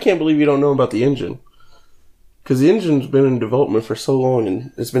 I can't believe you don't know about the engine. Because the engine's been in development for so long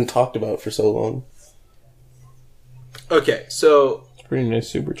and it's been talked about for so long. Okay, so It's a pretty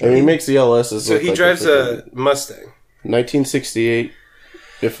nice I supercharger. mean, he makes the LSs so look he like drives a a Mustang. 1968,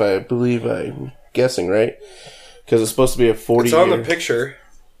 if I believe I'm guessing, right? Because it's supposed to be a 40 It's on year. the picture.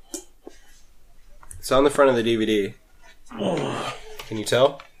 It's on the front of the DVD. Can you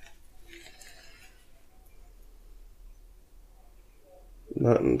tell?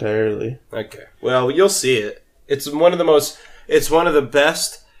 Not entirely. Okay. Well, you'll see it. It's one of the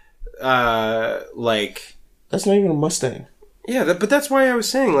best, like... That's not even a Mustang. Yeah, but that's why I was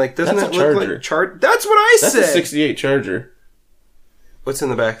saying, like, doesn't That's it a look Charger. like Charger? That's what I That's said! a 68 Charger. What's in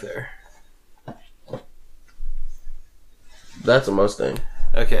the back there? That's a Mustang.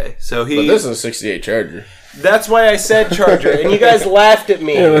 Okay, so But this is a 68 Charger. That's why I said Charger, and you guys laughed at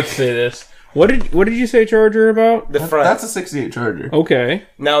me. Yeah, let's say this. What did you say Charger about? The front. That's a 68 Charger. Okay.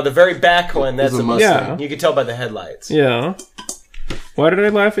 Now, the very back one, that's It's a a Mustang. Mustang. You can tell by the headlights. Yeah. Why did I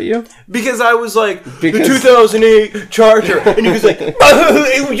laugh at you? Because I was like, the Because- 2008 Charger, and he was like,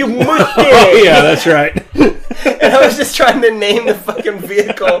 oh, you Mustang! Oh, yeah, that's right. And I was just trying to name the fucking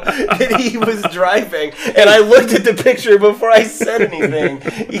vehicle that he was driving, and I looked at the picture before I said anything.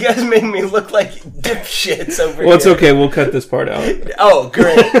 You guys made me look like dipshits over Well, it's here. okay. We'll cut this part out. Oh,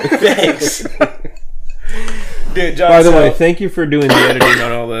 great. Thanks. Dude, John, By the so- way, thank you for doing the editing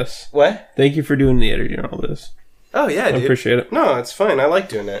on all this. What? Thank you for doing the editing on all this. Oh, yeah, I dude. appreciate it. No, it's fine. I like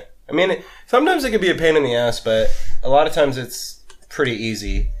doing it. I mean, sometimes it can be a pain in the ass, but a lot of times it's pretty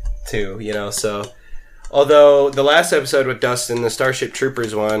easy, too, you know, so... Although, the last episode with Dustin, the Starship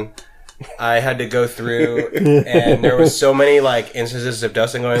Troopers one, I had to go through, and there was so many, like, instances of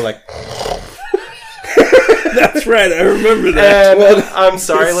Dustin going, like... That's right. I remember that. And I'm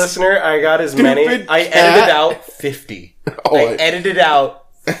sorry, listener, I got as many... I edited out 50. I edited out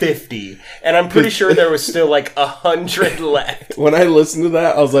 50. And I'm pretty sure there was still, like, 100 left. When I listened to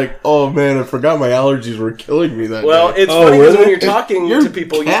that, I was like, oh man, I forgot my allergies were killing me that Well, day. it's funny because really? when you're talking to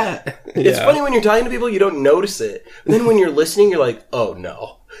people... cat. It's Yeah. funny when you're talking to people, you don't notice it. But then when you're listening, you're like, oh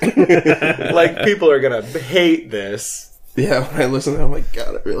no. Like, people are gonna hate this. Yeah, when I listened, I'm like,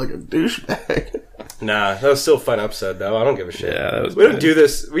 God, I feel like a douchebag. Nah, that was still a fun episode, though. I don't give a shit. Yeah, that was We don't good. do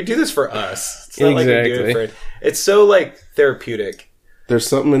this. We do this for us. It's not like we do Exactly. it for... It's so, like, therapeutic. There's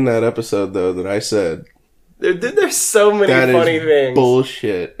something in that episode, though, that I said There's so many that funny is things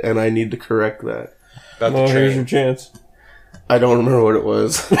bullshit, and I need to correct that. about Well, the here's your train. chance. I don't remember what it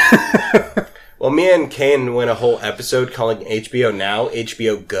was. Well, me and Kane went a whole episode calling HBO Now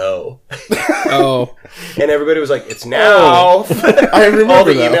HBO Go. Oh. And everybody was like, it's now. I remember All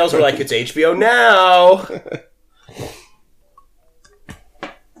the that. emails were like, it's HBO Now.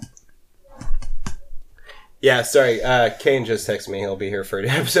 Yeah, sorry. Kane just texted me. He'll be here for an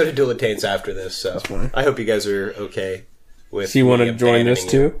episode of Dilettantes after this, so I hope you guys are okay with So you want me to join this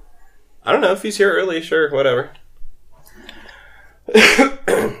abandoning you. too? I don't know if he's here early. Sure, whatever.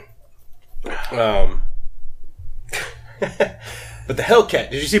 But the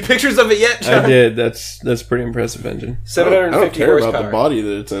Hellcat. Did you see pictures of it yet, John? I did. That's pretty impressive engine. I 750 don't care horsepower. about the body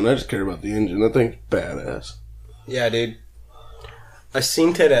that it's in. I just care about the engine. That thing's badass. Yeah, dude. I seen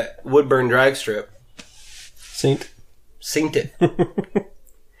it at Woodburn Drag Strip. Saint. Seen it.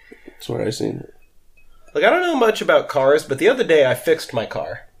 That's where I seen it. Like, I don't know much about cars, but the other day I fixed my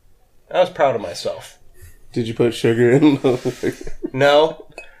car. I was proud of myself. Did you put sugar in? No.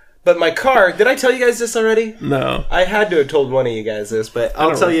 But my car, did I tell you guys this already? No. I had to have told one of you guys this, but I'll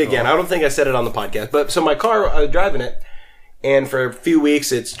don't tell you recall. again. I don't think I said it on the podcast. But so my car, I was driving it, and for a few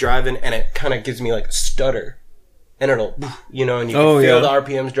weeks it's driving, and it kind of gives me like a stutter. And it'll, you know, and you can Oh, feel yeah. the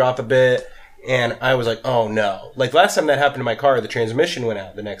RPMs drop a bit. And I was like, oh no. Like last time that happened to my car, the transmission went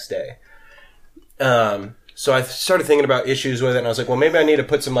out the next day. So I started thinking about issues with it, and I was like, well, maybe I need to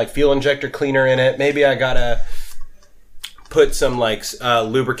put some like fuel injector cleaner in it. Maybe I gotta put some like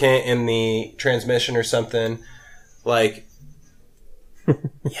lubricant in the transmission or something. Like,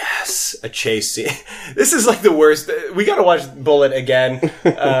 yes, a chase scene. This is like the worst. We gotta watch Bullet again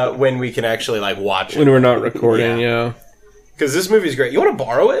when we can actually like watch When it. we're not recording, yeah. Because this movie's great. You want to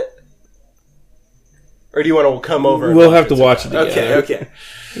borrow it? Or do you want to come over? and We'll have to watch it together. Okay, okay.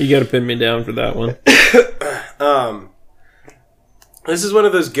 You got to pin me down for that one. This is one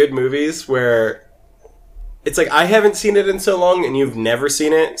of those good movies where it's like I haven't seen it in so long and you've never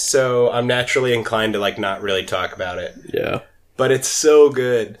seen it, so I'm naturally inclined to like not really talk about it. Yeah. But it's so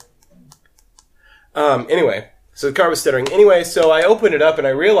good. Anyway, so the car was stuttering. Anyway, so I opened it up and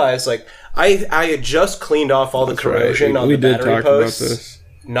I realized like I had just cleaned off all the corrosion on We the did battery talk posts about this.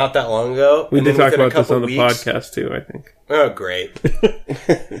 not that long ago. We And did then talk within a about this couple on the weeks- podcast too, I think. Oh, great.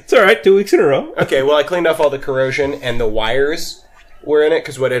 It's all right. 2 weeks in a row. Okay, well, I cleaned off all the corrosion, and the wires were in it,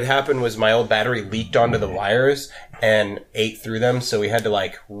 because what had happened was my old battery leaked onto the wires and ate through them, so we had to,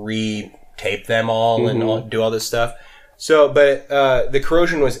 like, re-tape them all and do all this stuff. So, but the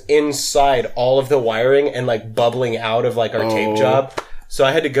corrosion was inside all of the wiring and, like, bubbling out of, like, our tape job. So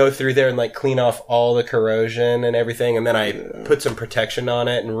I had to go through there and like clean off all the corrosion and everything, and then I put some protection on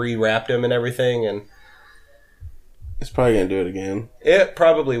it and rewrapped them and everything, and It's probably gonna do it again. it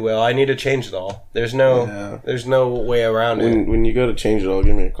probably will. I need to change it all. There's no way around it. When you go to change it all,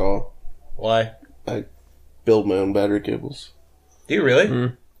 give me a call. Why? I build my own battery cables. Do you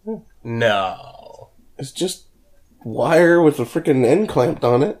really? No. It's just wire with a freaking end clamped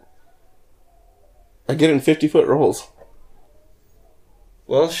on it. I get it in 50-foot rolls.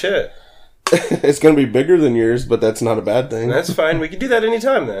 Well, shit. It's going to be bigger than yours, but that's not a bad thing. That's fine. We can do that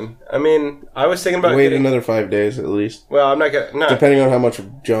anytime then. I mean, I was thinking about Wait getting... another 5 days at least. Well, I'm not gonna... No. Depending on how much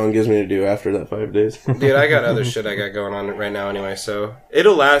John gives me to do after that 5 days. Dude, I got other shit I got going on right now anyway, so...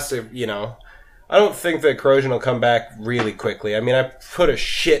 It'll last, you know... I don't think the corrosion will come back really quickly. I mean, I put a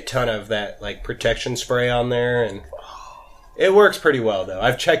shit ton of that, like, protection spray on there, and... It works pretty well, though.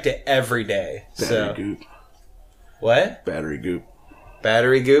 I've checked it every day, so... Battery goop. What? Battery goop.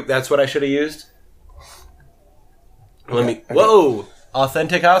 Battery goop? That's what I should have used? Let me... Whoa!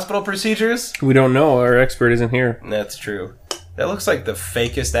 Authentic hospital procedures? We don't know. Our expert isn't here. That's true. That looks like the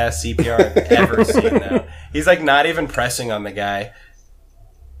fakest ass CPR I've ever seen now. He's like not even pressing on the guy.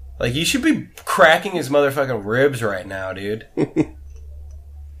 Like, you should be cracking his motherfucking ribs right now, dude.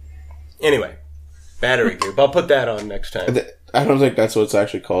 Anyway, battery goop. I'll put that on next time. I don't think that's what it's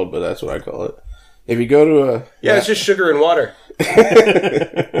actually called, but that's what I call it. If you go to a... Yeah, it's just sugar and water.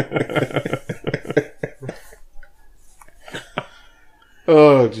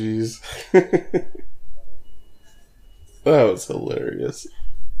 Oh, jeez. That was hilarious.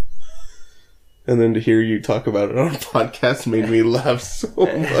 And then to hear you talk about it on a podcast made me laugh so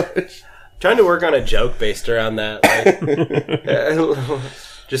much. Trying to work on a joke based around that. Like,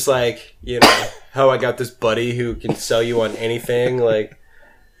 just like, you know, how I got this buddy who can sell you on anything. Like,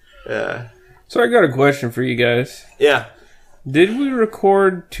 So I got a question for you guys. yeah. Did we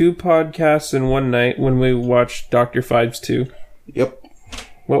record 2 podcasts in one night when we watched Dr. Phibes 2? Yep.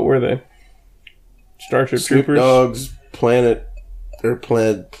 What were they? Starship Snoop Troopers? Dogg's Planet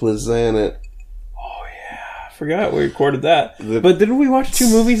Planet. I forgot we recorded that. But didn't we watch 2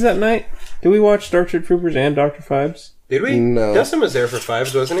 movies that night? Did we watch Starship Troopers and Dr. Phibes? Did we? No. Dustin was there for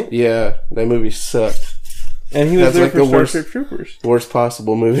Fives, wasn't he? Yeah, that movie sucked. And he was That's there like for the worst- Starship Troopers. Worst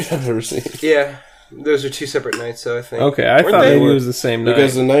possible movie I've ever seen. Yeah. Those are 2 separate nights, though, I think. Okay, I Weren't thought they? maybe it was the same night.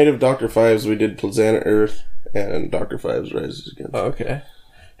 Because the night of Dr. Phibes, we did Planet Earth and Dr. Phibes Rises Again. Oh, okay.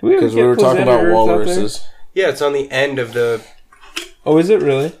 Did we ever Because get we were talking Planet about Earth out there? walruses. Yeah, it's on the end of the... Oh, is it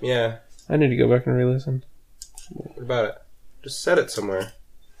really? Yeah. I need to go back and re-listen. What about it? Just set it somewhere.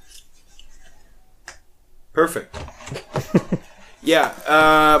 Perfect. Yeah,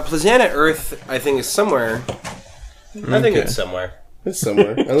 Planet Earth, I think, is somewhere. I think it's somewhere. It's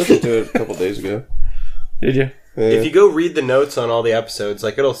somewhere. I listened to it a couple days ago. Did you? Yeah. If you go read the notes on all the episodes,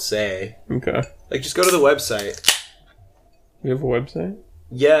 like, it'll say... Okay. Like, just go to the website. You have a website?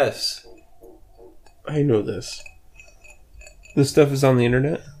 Yes. I know this. This stuff is on the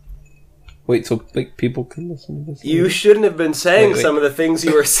internet? Wait, so like people can listen to this? You later? shouldn't have been saying Wait. some of the things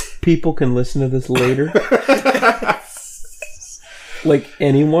you were saying. People can listen to this later? Like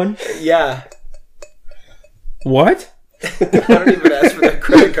anyone? Yeah. What? I don't even ask for their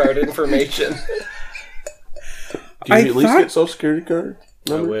credit card information. Do you I at least thought- get Social Security card?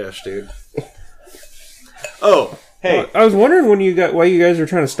 I wish, dude. Oh, hey, I was wondering why you guys were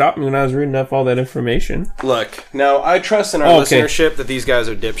trying to stop me when I was reading up all that information. look. Now, I trust in our Oh, okay. listenership that these guys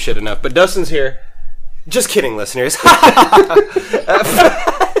are dipshit enough, but Dustin's here. Just kidding, listeners.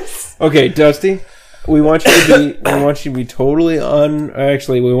 Okay, Dusty, we want you to be totally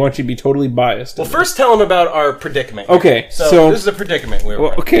we want you to be totally biased. Well, first tell them about our predicament. Okay, So, so- this is a predicament we're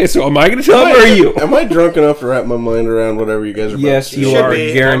Well, in. okay, so am I going to tell them or are you? Am I drunk enough to wrap my mind around whatever you guys are about Yes, to say? you Should are,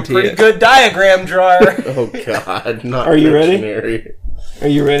 be. guarantee Pretty it. good diagram drawer. Oh, God. Not Are you ready? dictionary. Are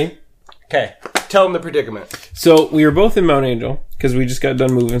you ready? Okay, tell them the predicament. So we were both in Mount Angel because we just got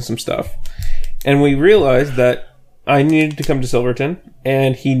done moving some stuff, and we realized that I needed to come to Silverton,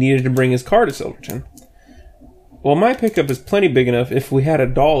 and he needed to bring his car to Silverton. Well, my pickup is plenty big enough if we had a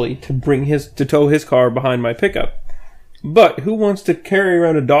dolly to tow his car behind my pickup. But who wants to carry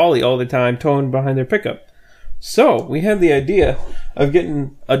around a dolly all the time towing behind their pickup? So we had the idea of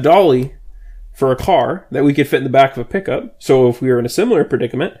getting a dolly for a car that we could fit in the back of a pickup. So if we were in a similar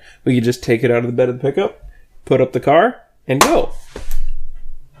predicament, we could just take it out of the bed of the pickup, put up the car, and go.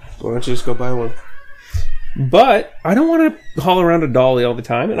 Why don't you just go buy one? But I don't want to haul around a dolly all the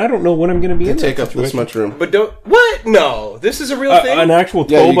time, and I don't know when I'm going to be in Take that up this situation. much room. But don't... What? No. This is a real thing? An actual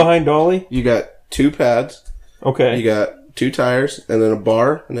Yeah, tow you- behind dolly? You got 2 pads, Okay. you got 2 tires, and then a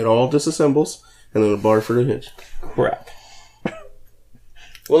bar, and it all disassembles, and then a bar for the hitch. Crap.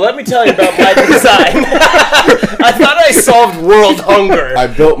 Well, let me tell you about my design. I thought I solved world hunger. I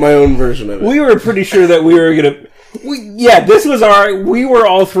built my own version of it. We were pretty sure that we were gonna. This was we were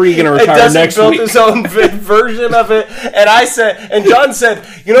all three gonna retire Dustin next built week. his own version of it, and John said,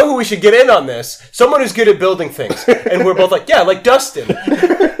 "You know who we should get in on this? Someone who's good at building things." And we're both like, "Yeah, like Dustin."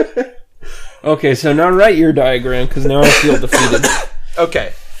 Okay, so now write your diagram because now I feel defeated.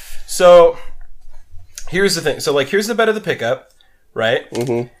 Okay, so here's the thing. So here's the bed of the pickup, right?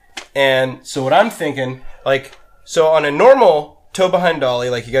 Mm-hmm. And so what I'm thinking, so on a normal tow behind dolly,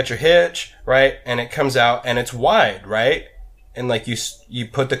 you got your hitch, right? And it comes out and it's wide, right? And you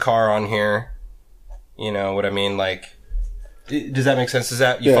put the car on here. You know what I mean? Does that make sense? Does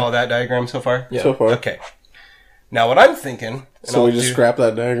that you follow that diagram so far? Yeah. So far. Okay. Now what I'm thinking. So we just scrap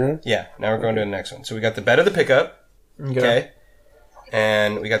that diagram? Yeah. Now we're going to the next one. So we got the bed of the pickup. Okay.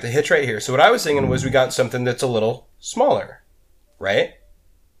 And we got the hitch right here. So what I was thinking was we got something that's a little smaller, right?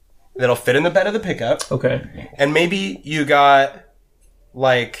 That'll fit in the bed of the pickup. Okay. And maybe you got,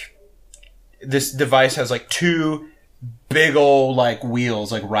 this device has, two big old,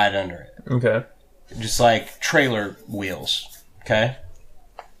 wheels, right under it. Okay. Just, trailer wheels. Okay?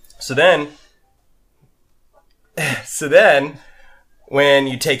 So then, when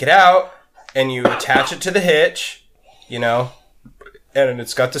you take it out and you attach it to the hitch, and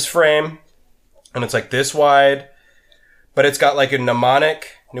it's got this frame, and it's this wide, but it's got a mnemonic.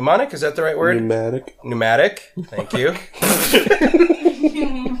 Mnemonic, is that the right word? Pneumatic. Thank you.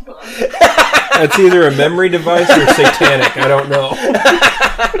 That's either a memory device or satanic. I don't know.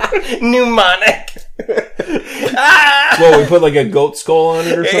 Mnemonic. Well, we put a goat skull on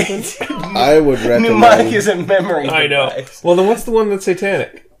it or something? I would recommend... Mnemonic is a memory I know. device. Well, then what's the one that's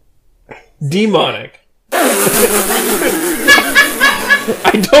satanic? Demonic.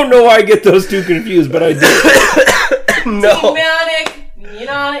 I don't know why I get those two confused, but I do. No. Mnemonic.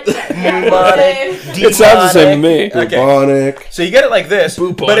 It sounds the same to me. Okay. Bubonic. So you get it like this,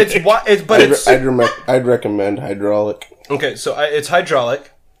 but it's I'd recommend hydraulic. okay. So it's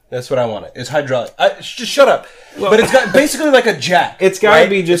hydraulic. That's what I wanted. It's hydraulic. Just shut up. But it's got basically a jack. It's gotta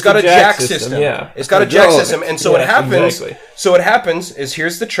be just it's got a a jack jack system, yeah. It's got a jack Hydraulic. system, and so what Yeah, happens? exactly. So what happens is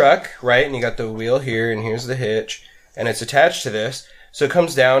here's the truck, right? And you got the wheel here, and here's the hitch, and it's attached to this. So it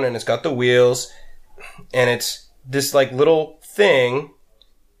comes down, and it's got the wheels, and it's this little thing.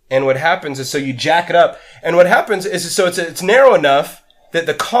 And what happens is, so you jack it up, and what happens is, so it's narrow enough that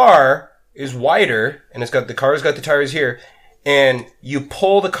the car is wider, and the car's got the tires here, and you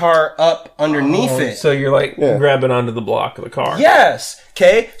pull the car up underneath it. So you're grabbing onto the block of the car. Yes.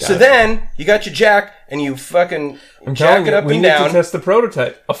 Okay. So then you got your jack, and you fucking jack it up we and need down. to test the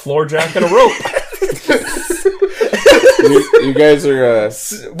prototype. A floor jack and a rope. You guys are...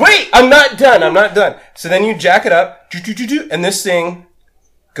 Wait, I'm not done. So then you jack it up, and this thing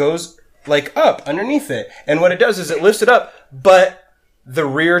goes up underneath it. And what it does is it lifts it up, but the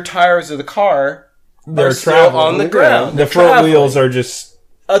rear tires of the car are still traveling on the ground. The They're front traveling. wheels are just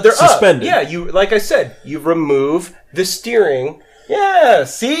They're suspended. up. Yeah, like I said, you remove the steering. Yeah,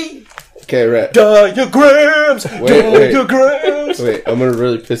 see? Okay, right. Diagrams! Wait. Diagrams! Wait, I'm gonna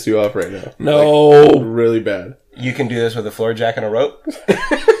really piss you off right now. no. Really bad. You can do this with a floor jack and a rope?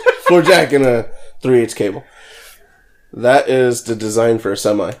 Floor jack and a 3/8 cable. That is the design for a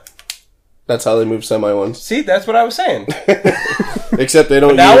semi. That's how they move semi ones. See, that's what I was saying. Except they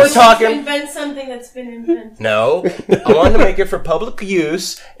don't Now we're use... talking... Invent something that's been invented. No, I wanted to make it for public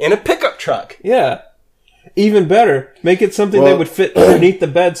use in a pickup truck. Yeah. Even better, make it something Well- that would fit underneath the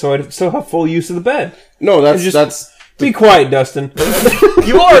bed so I'd still have full use of the bed. No, Just- that's... Be quiet, Dustin.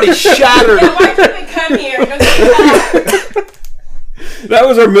 You already shattered. Yeah, why couldn't it come here? Go sit That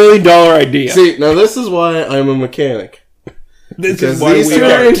was our $1 million idea. See, now this is why I'm a mechanic. This Because is why these we two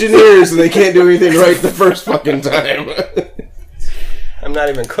are. are engineers and they can't do anything right the first fucking time. I'm not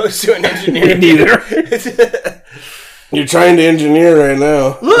even close to an engineer. Neither. You're trying to engineer right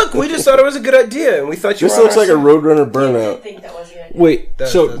now. Look, we just thought it was a good idea, and we thought you This were on looks our like a side. Roadrunner I burnout. think that was the idea. Wait,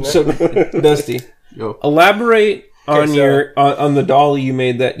 Does, so doesn't Dusty, Go. elaborate on so- your on the dolly you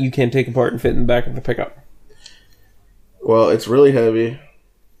made that you can take apart and fit in the back of the pickup. Well, it's really heavy.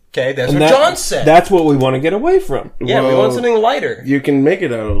 Okay, that's And what that- John said. That's what we want to get away from. Yeah, we Well, want something lighter. You can make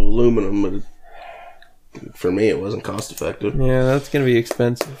it out of aluminum, but for me, it wasn't cost effective. Yeah, that's going to be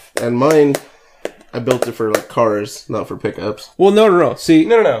expensive. And mine, I built it for cars, not for pickups. Well, no. See,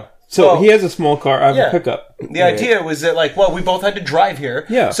 No. so Well, he has a small car. I have yeah. a pickup. The idea was that, we both had to drive here.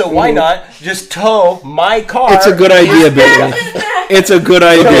 Yeah. So why not just tow my car? It's a good idea, Bentley. It's a good Tow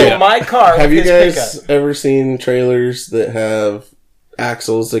idea. my car. Have with you his guys pickup. ever seen trailers that have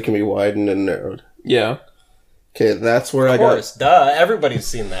axles that can be widened and narrowed? Yeah. Okay, that's where I Of got. course, duh. Everybody's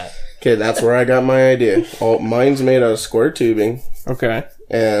seen that. Okay, that's where I got my idea. Mine's made out of square tubing, Okay.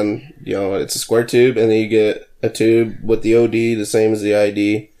 and it's a square tube, and then you get a tube with the OD the same as the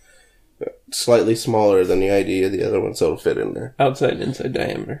ID, slightly smaller than the ID of the other one, so it'll fit in there. Outside and inside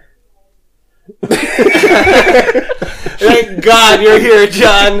diameter. Thank God you're here,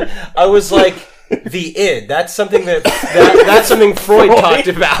 John. I was like, the id. That's something that's something Freud talked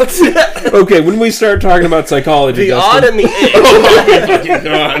about. Okay, when we start talking about psychology, The odd and the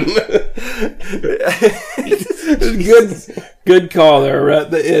id. good call there,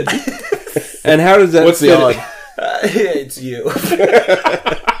 Rhett. The id. And how does that? What's the fit odd? It's you.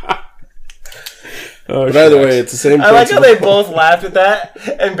 Oh, But either way, it's the same. I like how principle. they both laughed at that,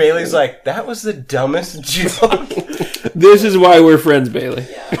 and Bailey's like, "That was the dumbest joke." This is why we're friends, Bailey.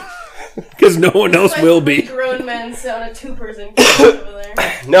 Yeah. Because no one else Like will three be. grown men sit on a 2-person couch over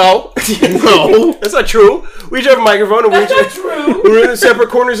there. No, no, that's not true. We each have a microphone, and That's not true. we're in separate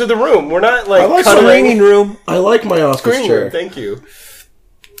corners of the room. We're not like I like cuddling. room. I like my office Screening chair. room. Thank you.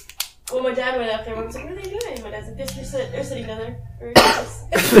 Well, my dad went up there and was like, "What are they doing?" My dad's like, "They're sitting together."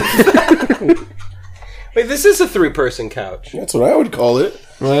 Wait, this is a 3-person couch. That's what I would call it.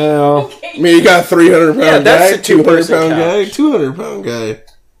 Well, I mean, you got 300 pound Yeah, that's guy, a 2-person 200 pound guy, couch. 200 pound guy.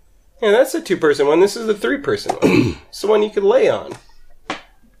 Yeah, that's a 2-person one. This is the 3-person one. It's the one you could lay on.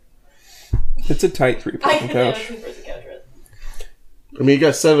 it's a tight I 3-person could have a couch. 2-person couch. Right? I mean, you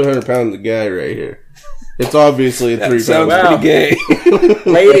got 700 pound guy right here. It's obviously a 3 Sounds pound. Wow. pretty gay.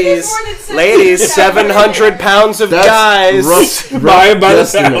 Ladies, more than 700 ladies, pounds. 700 pounds of That's guys. Buy him by the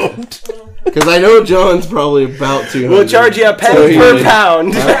guesstimate. pound. Because I know John's probably about 200. We'll charge you a penny So per he-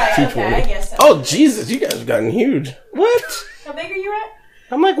 pound. Alright, okay, I guess so. Oh, Jesus, you guys have gotten huge. What? How big are you at?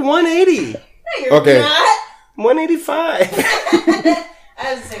 I'm like 180, No, you're Okay. not. 185.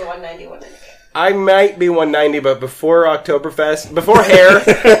 I was to say 190, 190. I might be 190, but before Oktoberfest, before hair,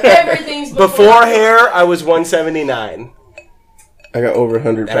 Everything's before hair, I was 179. I got over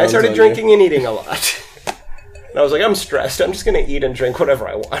 100 pounds. And I started on drinking and eating a lot. And I was like, I'm stressed. I'm just going to eat and drink whatever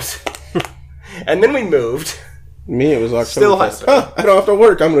I want. And then we moved. you. Me, it was October. Still hot. I don't have to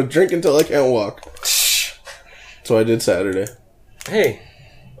work. I'm going to drink until I can't walk. So I did Saturday. Hey,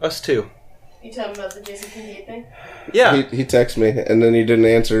 us too. You tell him about the Jason Kincaid thing? Yeah. He texted me, and then he didn't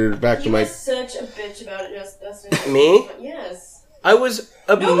answer back He to my... was such a bitch about it, Dustin. Me? Yes. I was...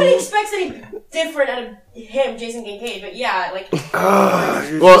 Nobody expects any different out of him, Jason Kincaid, but yeah, like...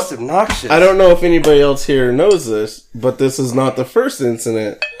 You're Well, just obnoxious. I don't know if anybody else here knows this, but this is not the first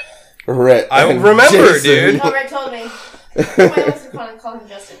incident. Rhett I and remember, Jason- dude. Oh, Rick told me. I was going to call him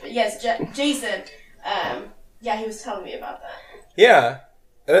Justin, but yes, Jason. Yeah, he was telling me about that. Yeah.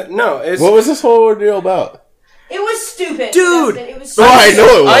 No, it's... What was this whole ordeal about? It was stupid, Dude! Dustin. It was Oh, stupid. I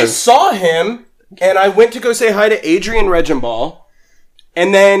know it was. I saw him, and I went to go say hi to Adrian Regenball,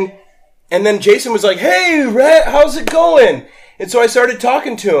 and then Jason was like, "Hey, Rhett, how's it going?" And so I started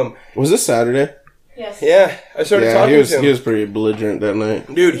talking to him. Was this Saturday? Yes. Yeah, I started Yeah, talking he was to him. he was pretty belligerent that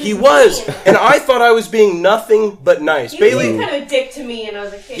night. Dude, he was, and I thought I was being nothing but nice. He Bailey, was kind of a dick to me, and I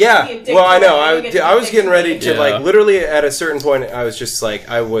was like, hey, yeah. be a dick Well, to I know. him, and you get to I be was a getting dick ready to Yeah. like literally at a certain point. I was just like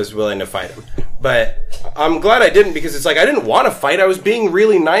I was willing to fight him, but I'm glad I didn't because it's like I didn't want to fight. I was being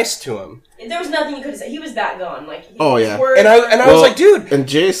really nice to him, There was nothing you could have said. He was that gone. Like, Oh, his yeah. words and I were- was like, dude. And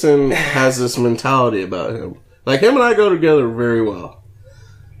Jason has this mentality about him. Like, him and I go together very well.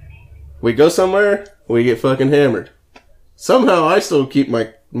 We go somewhere, we get fucking hammered. Somehow I still keep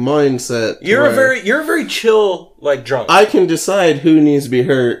my mindset. to You're a where very chill like drunk. I can decide who needs to be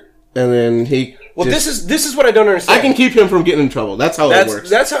hurt, and then he. Well, just- this is what I don't understand. I can keep him from getting in trouble. That's how it works.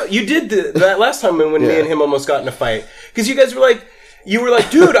 That's how you did that last time when me Yeah. and him almost got in a fight because you guys were like,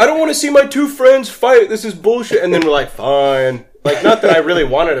 dude, I don't want to see my two friends fight. This is bullshit. And then we're like, fine. Like, not that I really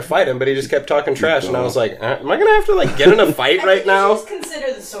wanted to fight him, but he just kept talking trash, and I was like, am I gonna have to like get in a fight I right think you now? should just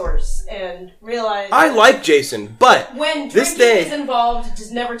consider the source and realize. I like Jason, but when this drinking day. is involved,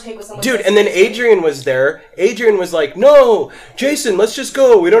 just never take what someone Dude, says and then seriously. Adrian was there. Adrian was like, no, Jason, let's just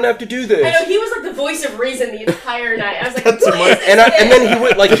go. We don't have to do this. I know he was like the voice of reason the entire night. I was like, That's what my- is this And thing? then he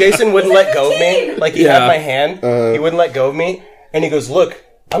would like Jason wouldn't He's let go of me. 15. Like he Yeah. had my hand, he wouldn't let go of me, and he goes, "Look,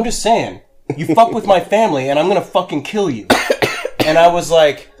 I'm just saying, you fuck with my family, and I'm gonna fucking kill you." And I was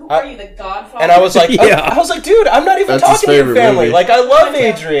like, Who are you, the Godfather? and I was like, Yeah. I was like, dude, I'm not even That's his talking to your favorite family. movie. Like I love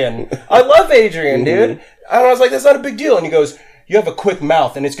Adrian, dude. And I was like, that's not a big deal. And he goes, you have a quick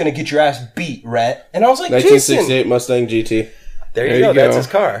mouth, and it's gonna get your ass beat, Rhett. And I was like, Jason, 1968 Mustang GT. there There you go, you that's go. his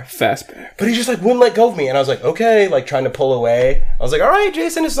car. Fastback. But he just like wouldn't let go of me, and I was like, okay, like trying to pull away. I was like, all right,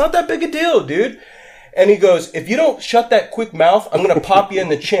 Jason, it's not that big a deal, dude. And he goes, if you don't shut that quick mouth, I'm going to pop you in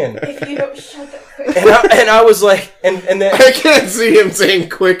the chin. If you don't shut that quick. And I was like, and then I can't see him saying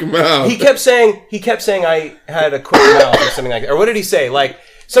quick mouth. he kept saying I had a quick mouth or something like that. Or what did he say? Like,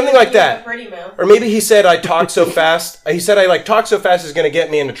 something like that. Pretty mouth. Or maybe he said I talk so fast. He said I talk so fast is going to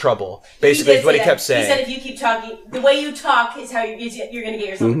get me into trouble. Basically, is what he kept saying. He said if you keep talking, the way you talk is how you're going to get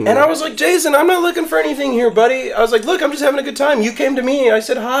yourself. And I was like, Jason, I'm not looking for anything here, buddy. I was like, look, I'm just having a good time. You came to me. I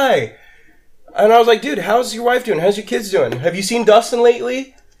said hi. And I was like, dude, how's your wife doing? How's your kids doing? Have you seen Dustin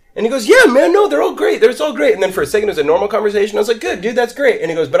lately? And he goes, yeah, man, no, they're all great. They're all great. And then for a second, it was a normal conversation. I was like, good, dude, that's great. And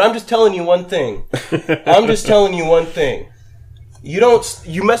he goes, but I'm just telling you one thing. I'm just telling you one thing. You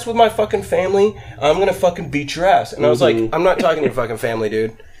mess with my fucking family, I'm gonna fucking beat your ass. And I was like, I'm not talking to your fucking family,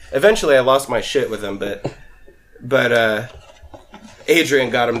 dude. Eventually, I lost my shit with him, but Adrian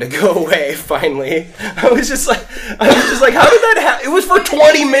got him to go away, finally. I was just like, how did that happen? It was for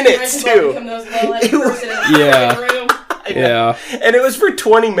 20 minutes, too. Yeah. And it was for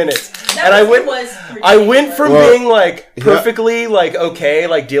 20 minutes. That and was I went from being, perfectly,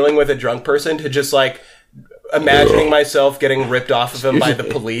 okay, dealing with a drunk person to just, imagining myself getting ripped off of him by the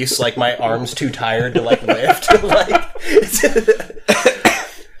police, my arms too tired to, lift.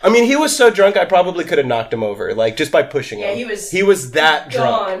 I mean, he was so drunk, I probably could have knocked him over, just by pushing him. Yeah, he was that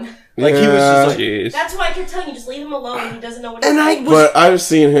drunk. Gone. He was just Jeez. That's why I kept telling you, just leave him alone. He doesn't know what And he's doing. But I've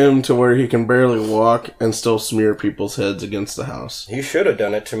seen him to where he can barely walk and still smear people's heads against the house. You should have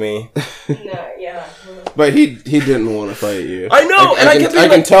done it to me. No, yeah. But he didn't want to fight you. I know, I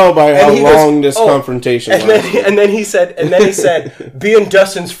can tell by how long this confrontation and lasted. And then he said, being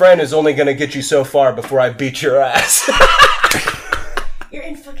Dustin's friend is only going to get you so far before I beat your ass. You're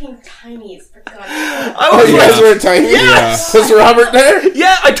in fucking Tiny's, for God's sake. You guys were tiny? Yes! Was Robert there?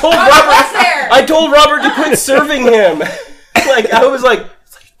 Yeah, I told was Robert. there. I told Robert to quit serving him. I was like,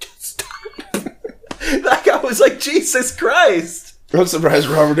 just stop. I was like, Jesus Christ. I'm surprised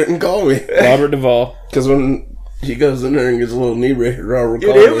Robert didn't call me. Robert Duvall. Because when he goes in there and gets a little inebriated, Robert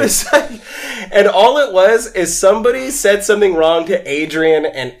Dude, called it me. was and all it was is somebody said something wrong to Adrian,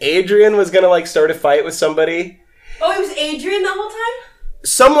 and Adrian was gonna start a fight with somebody. Oh, it was Adrian the whole time?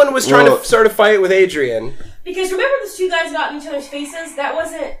 Someone was trying to start a fight with Adrian. Because remember those two guys got in each other's faces? That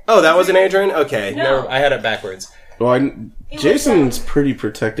wasn't... Oh, that wasn't Adrian? Okay. No. I had it backwards. Well, Jason's pretty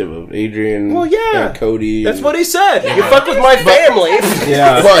protective of Adrian and Cody. That's what he said. Yeah, You fuck with my family.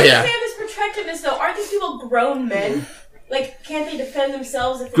 Yeah. Well, I yeah. understand this protectiveness, though. Aren't these people grown men? Can't they defend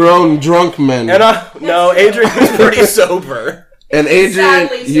themselves? If Grown drunk men. And no, Adrian was pretty sober. And Adrian,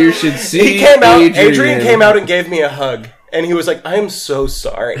 Sadly you sober. should see He came out. Adrian came out and gave me a hug, and he was like, "I am so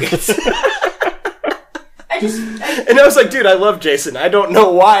sorry." And I was like, "Dude, I love Jason. I don't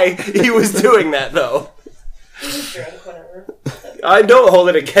know why he was doing that, though. He was drunk, whatever. I don't hold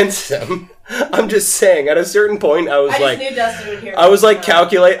it against him. I'm just saying. At a certain point, I was I like, just knew Dustin would hear I was me.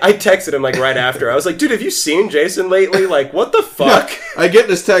 calculate. I texted him right after. I was like, "Dude, have you seen Jason lately? What the fuck?" I get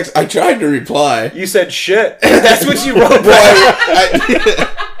this text. I tried to reply. You said shit. That's what you wrote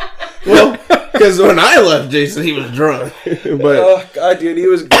back. Well, because when I left Jason, he was drunk. But Oh god, dude, he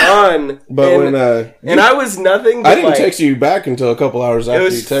was gone. but and, when I was nothing. But I didn't text you back until a couple hours It after you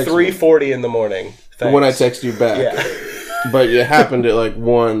was texted 3:40 in the morning. Thanks. when I texted you back. Yeah. But it happened at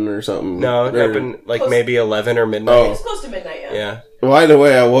 1 or something. No, it Or- happened maybe 11 or midnight. Oh. It was close to midnight, yeah. Yeah. Well, either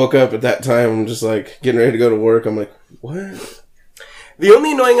way, I woke up at that time. I'm just getting ready to go to work. I'm like, what? The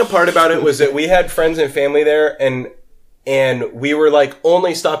only annoying part about it was that we had friends and family there, and we were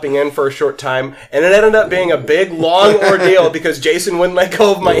only stopping in for a short time, and it ended up being a big long ordeal because Jason wouldn't let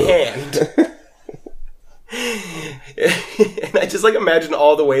go of my hand. And I just imagine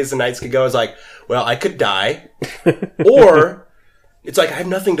all the ways the nights could go. I was like, well, I could die, or it's I have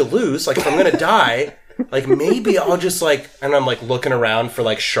nothing to lose. If I'm gonna die, maybe I'll just and I'm looking around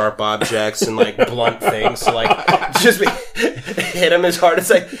for sharp objects and blunt things to just hit him as hard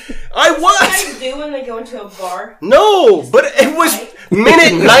as I What was. guys do when they go into a bar? No, but it was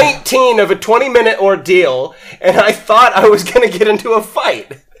minute 19 of a 20-minute ordeal, and I thought I was gonna get into a fight.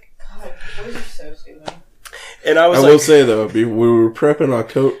 God, boys are so stupid. And I was I will say though, we were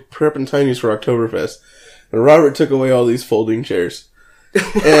prepping Tiny's for Oktoberfest, and Robert took away all these folding chairs,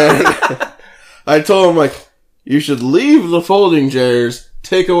 and I told him you should leave the folding chairs,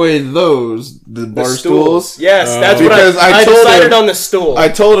 take away the bar stools. Yes, that's what Because I told decided him, on the stool. I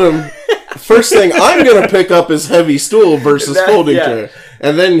told him first thing I'm gonna pick up is heavy stool versus folding chair,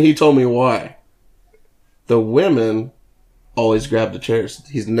 and then he told me why. The women always grab the chairs.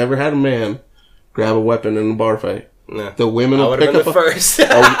 He's never had a man grab a weapon in a bar fight. No. The women I will would have pick been up the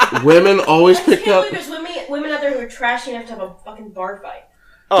first. women always I pick can't up. believe there's women out there who are trashy enough to have a fucking bar fight.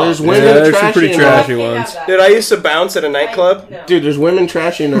 Oh, There's women there's some trashy pretty enough. trashy ones. dude, I used to bounce at a nightclub. No. Dude, there's women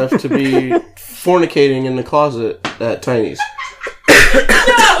trashy enough to be fornicating in the closet at Tiny's.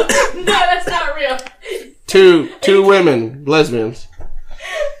 No, that's not real. Two women, lesbians.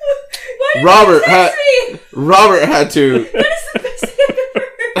 Why did Robert you had text me? Robert had to, That is the best thing I've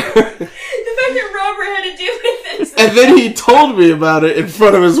ever heard. The fact that Robert had to do with this. and then he told me about it in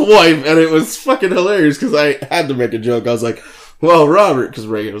front of his wife, and it was fucking hilarious because I had to make a joke. I was like, "Well, Robert," because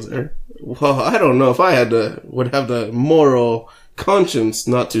Reagan was there. Well, I don't know if I would have the moral conscience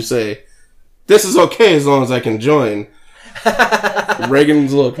not to say this is okay as long as I can join.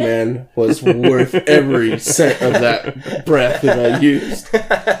 Reagan's look, man, was worth every cent of that breath that I used.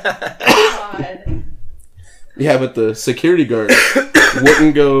 God. Yeah, but the security guard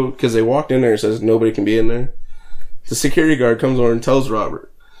wouldn't go because they walked in there and says nobody can be in there. The security guard comes over and tells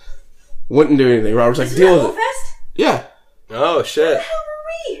Robert. Wouldn't do anything. Robert's like, Isn't deal that with it. Fest? Yeah. Oh shit! How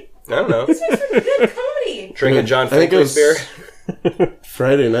were we? I don't know. This was some good comedy. Drinking John I think it Finkel's was beer.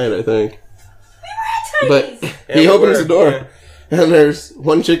 Friday night, I think. We were at Tiny's. But he we opens were, the door, yeah. and there's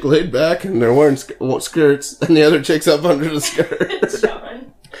one chick laid back, and they're wearing skirts, and the other chick's up under the skirt.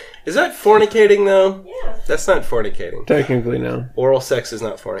 John. Is that fornicating though? Yeah. That's not fornicating. Technically, no. Oral sex is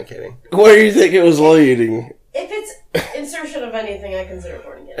not fornicating. Where do you think it was leading? If it's insertion of anything, I consider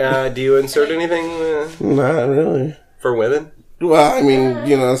fornicating. Do you insert anything Not really. for women? Well, I mean,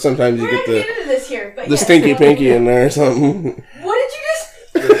 you know, sometimes you We're get not gonna get the into this here, but the yes, stinky well, pinky in there or something. What did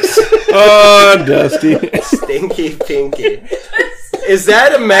you just? Oh, Dusty. Stinky pinky. Is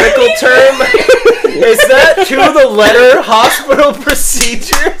that a medical term? Is that to the letter hospital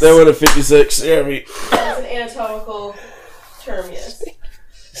procedures? That one at 56. Yeah, That's an anatomical term, yes.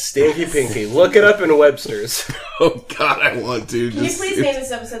 Stinky pinky. Look it up in Webster's. oh, God, I want to. Can you please name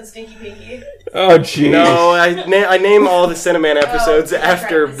this episode Stinky Pinky? Oh, jeez. No, I name all the Cineman episodes Oh, that's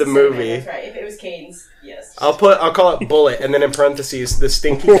after right, the this is movie. Cinnamon, That's right. If it was Cane's, yes. I'll call it Bullet, and then in parentheses, the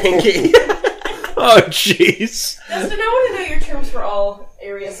Stinky Pinky. Oh, jeez. Dustin, I want to know your terms for all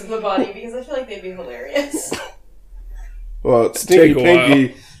areas of the body because I feel like they'd be hilarious. Well, Stinky Take a while.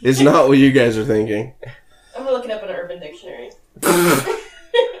 Pinky is not what you guys are thinking. I'm gonna look it up in an Urban Dictionary.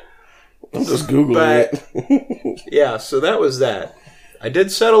 I'm just Googling it. Yeah, so that was that. I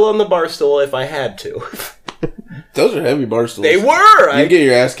did settle on the bar stool if I had to. Those are heavy bar stools. They were! You'd get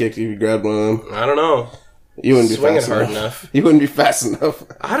your ass kicked if you grabbed one of them. I don't know. You wouldn't be Swinging fast hard enough. enough. You wouldn't be fast enough.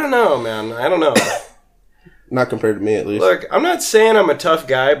 I don't know, man. I don't know. Not compared to me, at least. Look, I'm not saying I'm a tough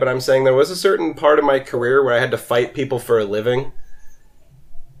guy, but I'm saying there was a certain part of my career where I had to fight people for a living.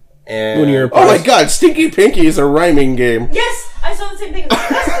 And When you're Oh my God, Stinky Pinky is a rhyming game. Yes, I saw the same thing as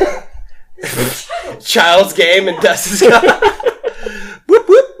Dustin. This is a child. Child's Game and Dustin's Whoop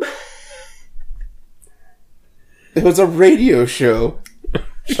whoop. It was a radio show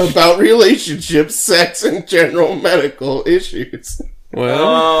about relationships, sex, and general medical issues. Well,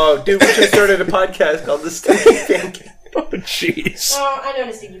 Oh, dude, we just started a podcast called The Stinky Pinky. oh, jeez. Oh, I know what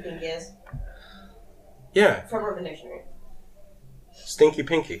a Stinky Pinky is Yeah, from Urban Dictionary. Stinky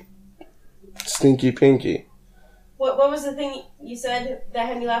Pinky. Stinky Pinky. What was the thing you said that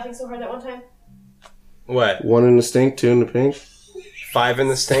had me laughing so hard that one time? What? One in the stink, two in the pink. 5 in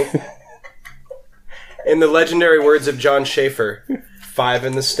the stink? In the legendary words of John Schaefer, 5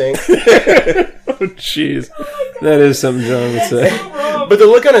 in the stink. Oh, jeez. That is something John would say. So wrong. But the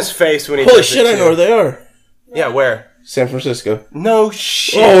look on his face when he Holy does shit, it, I too. know where they are. Yeah, where? San Francisco. No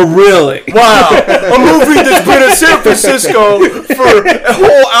shit. Oh, really? Wow, a movie that's been in San Francisco for a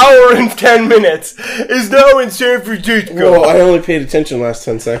whole hour and 10 minutes is now in San Francisco. Well, I only paid attention last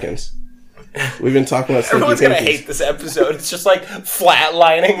 10 seconds. We've been talking about Stinky Everyone's gonna Pinkies. hate this episode. It's just like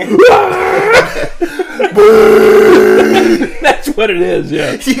flatlining. That's what it is,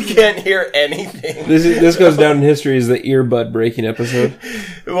 yeah. You can't hear anything. This goes down in history as the earbud breaking episode.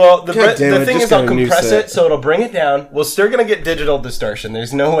 Well, the God damn it, thing just is I'll got a new compress set. it so it'll bring it down. We're still gonna get digital distortion.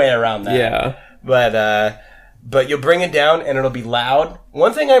 There's no way around that. Yeah. But you'll bring it down and it'll be loud.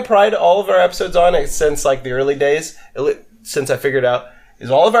 One thing I pride all of our episodes on since like the early days, since I figured out, is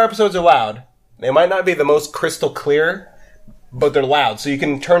all of our episodes are loud. They might not be the most crystal clear, but they're loud, so you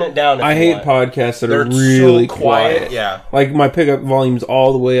can turn it down if I you hate want. podcasts that They're are really so quiet. Yeah. Like, my pickup volume's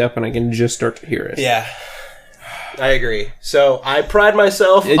all the way up and I can just start to hear it. Yeah. I agree. So I pride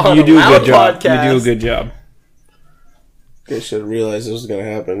myself You on do a a loud good job. podcast. You do a good job. You guys should have realized this was going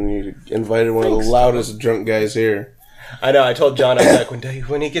to happen. You invited one of the loudest drunk guys here. I know. I told John, I was like,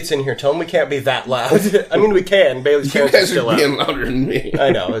 when he gets in here, tell him we can't be that loud. I mean, we can. Bailey's You parents are guys still are out. being louder than me. I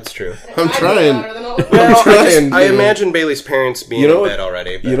know, it's true. I'm I'd be trying. louder than all of them. Well, I dude. imagine Bailey's parents being You know in what- bed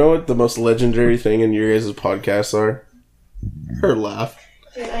already. But You know what the most legendary thing in your guys' podcasts are? Her laugh.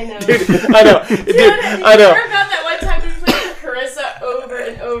 Dude, I know. I know. Dude, I know. Heard about that one time we played with Carissa over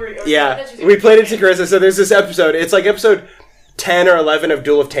and over again. Yeah, we played it to Carissa. So there's this episode. It's like episode 10 or 11 of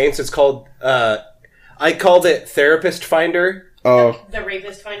Duel of Taints. It's called, I called it Therapist Finder. Oh, The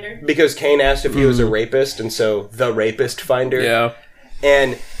Rapist Finder. Because Kane asked if he was a rapist, and so the Rapist Finder. Yeah.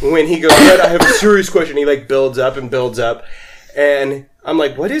 And when he goes, I have a serious question, he like builds up and builds up. And I'm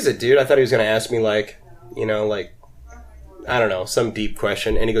like, what is it, dude? I thought he was going to ask me like, you know, like, I don't know, some deep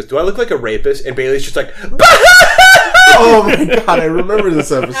question. And he goes, do I look like a rapist? And Bailey's just like, oh my god, I remember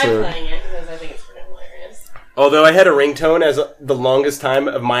this I'm episode. playing it because I think it's pretty hilarious. although I had a ringtone as the longest time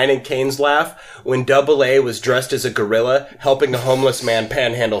of mine and Kane's laugh when Double A was dressed as a gorilla helping a homeless man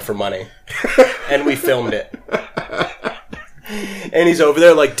panhandle for money. And we filmed it. And he's over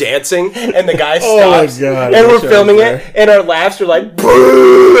there like dancing, and the guy stops, Oh my God, and we're that filming show's it, and our laughs are like,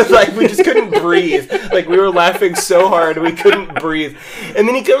 "Brrr!" Like we just couldn't breathe. Like we were laughing so hard we couldn't breathe. And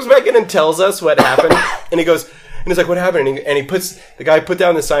then he comes back in and tells us what happened, and he goes, and he's like, "What happened?" And he puts the guy put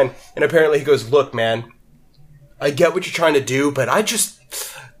down the sign, and apparently he goes, "Look, man, I get what you're trying to do, but I just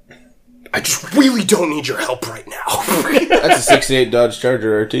really don't need your help right now." That's a 68 Dodge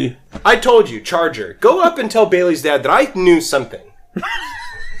Charger RT. I told you, Charger, go up and tell Bailey's dad that I knew something.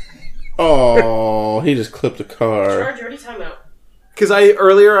 Oh, he just clipped a car. George, what are you talking about? Because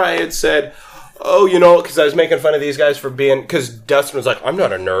earlier I had said, oh, you know, because I was making fun of these guys for being, because Dustin was like, I'm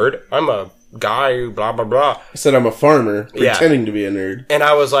not a nerd, I'm a guy, blah, blah, blah. I said I'm a farmer, Yeah. pretending to be a nerd. And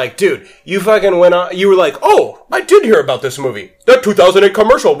I was like, dude, you fucking went on, you were like, oh, I did hear about this movie. That 2008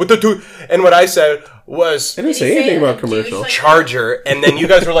 commercial with the two, and what I said was, I didn't say Did he anything say about it commercial. like- Charger, and then you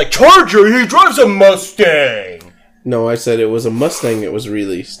guys were like, Charger, he drives a Mustang. No, I said it was a Mustang that was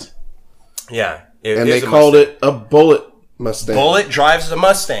released. Yeah. And they called it a Bullet Mustang. Bullet drives a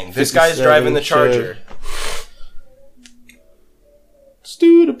Mustang. This guy's 57 driving the Charger.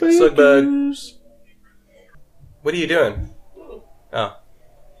 Studebakers. What are you doing? Oh.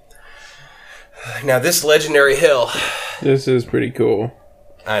 Now this legendary hill. This is pretty cool.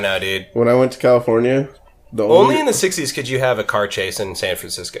 I know, dude. When I went to California, Only in the 60s could you have a car chase in San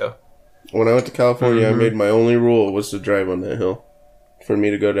Francisco. when I went to California, I made my only rule was to drive on that hill. For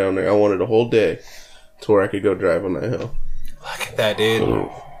me to go down there, I wanted a whole day to where I could go drive on that hill. Look at that, dude.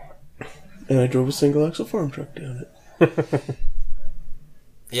 And I drove a single axle farm truck down it.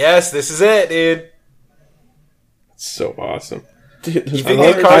 Yes, this is it, dude. So awesome. Dude, You I think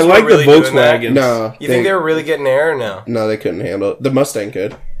like- these cars I like were really the doing that? Volkswagens. No, You think they were really getting air or no? No, they couldn't handle it. The Mustang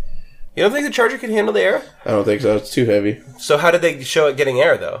could. You don't think the Charger could handle the air? I don't think so. It's too heavy. So how did they show it getting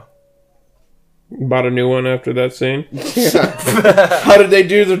air, though? Bought a new one after that scene. How did they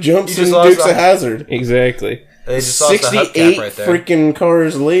do the jumps You in just lost Dukes a- of Hazzard? Exactly. They just lost the 68 hubcap right there. freaking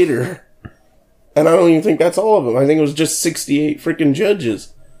cars later. And I don't even think that's all of them. I think it was just 68 freaking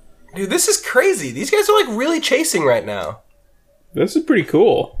judges. Dude, this is crazy. These guys are like really chasing right now. This is pretty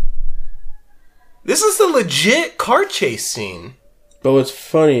cool. This is the legit car chase scene. But what's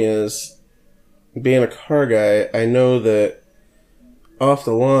funny is, being a car guy, I know that off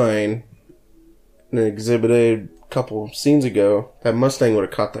the line, in Exhibit A a couple scenes ago, that Mustang would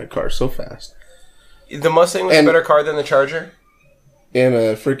have caught that car so fast. The Mustang was a And- better car than the Charger? In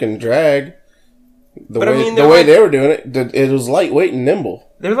a freaking drag, the But I way, mean, the they're way like- they were doing it, it was lightweight and nimble.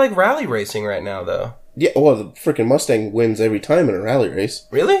 They're like rally racing right now, though. Yeah, well, the freaking Mustang wins every time in a rally race.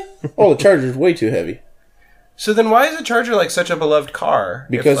 Really? Oh, the Charger's way too heavy. So then why is the Charger like such a beloved car?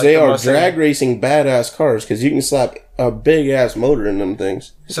 if, Because like, they the are Mustang- drag racing badass cars, because you can slap a big ass motor in them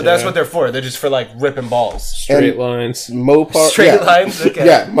things. So that's what they're for. They're just for like ripping balls. Straight And- lines. Mopar, Straight yeah. lines? Okay.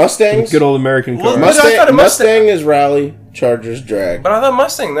 Yeah, Mustangs. Good old American Well, car. but I thought a Mustang- Mustang is rally, Charger's drag. But I thought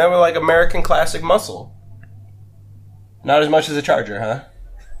Mustang, that were like American classic muscle. Not as much as the Charger, huh?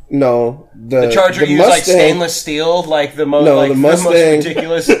 No, The Charger used like stainless steel, like the most No, like the the most Mustang-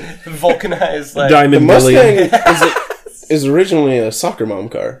 ridiculous vulcanized like The Diamond Mustang Billy. is originally a soccer mom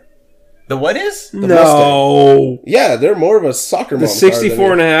car. The what is? No. Yeah, they're more of a soccer mom The car.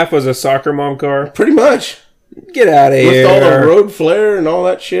 64 and a half was a soccer mom car. Pretty much. Get out of With here. all the road flare and all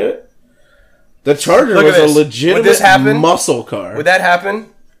that shit. The Charger Look at was a this. Would legitimate this happen? muscle car. Would that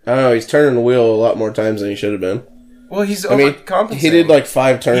happen? I don't know, he's turning the wheel a lot more times than he should have been. Well, he's I mean, overcompensating. he did like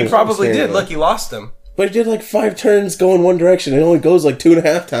 5 turns. He probably with the steering did. wheel. Look, he lost them. But he did like 5 turns going one direction. It only goes like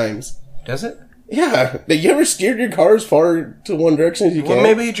 2.5 times. Does it? Yeah. Have you ever steered your car as far to one direction as you Well, can?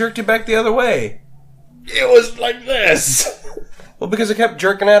 maybe he jerked it back the other way. It was like this. Well, because it kept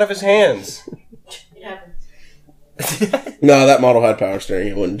jerking out of his hands. It happens. No, that model had power steering.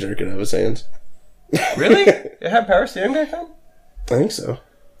 It wouldn't jerk it out of his hands. Really? It had power steering back then? I think so.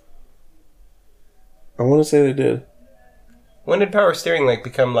 I want to say they did. When did power steering like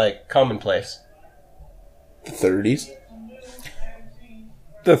become like commonplace? The 30s.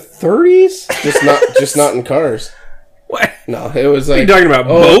 The 30s? Just not in cars. What? No, it was like... Are you talking about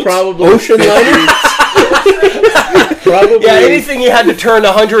boats? Probably Ocean 50s. liners? Probably... Yeah, anything you had to turn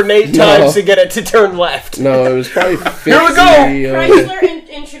 108 times to get it to turn left. No, it was probably 50... Here we go! Chrysler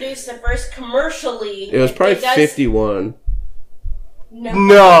introduced the first commercially. It was probably It does- 51.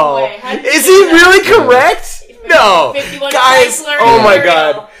 No. way. How did you Is do he that? really correct? No. 51 Guys, Chrysler oh my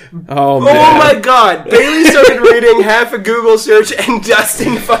Imperial. god. Oh, Oh man. my god. Bailey started reading half a Google search and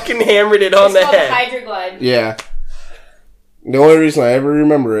Dustin fucking hammered it on It's the called head. Hydroglide. Yeah. The only reason I ever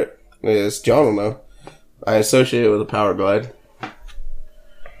remember it is, John will know, I associate it with a power glide.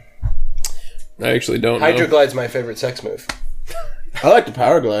 I actually don't know. Hydroglide's my favorite sex move. I like the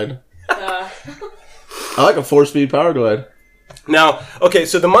power glide. Uh, I like a 4-speed power glide. Now, okay,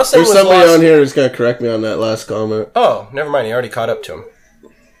 so the Mustang There's was somebody lost... on here who's going to correct me on that last comment. Oh, never mind. He already caught up to him.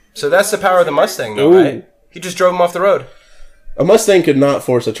 So that's the power of the Mustang, though, Ooh. right? He just drove him off the road. A Mustang could not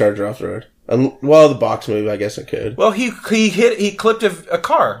force a Charger off the road. Well, the box move, I guess it could. Well, he clipped a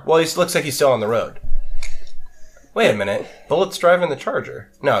car. Well, he looks like he's still on the road. Wait a minute. Bullet's driving the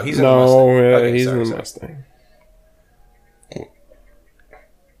Charger. No, he's in the Mustang. No, yeah, Okay, he's sorry, in the sorry. Mustang.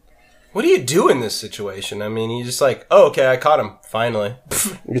 What do you do in this situation? I mean, you just like, oh, okay, I caught him. Finally.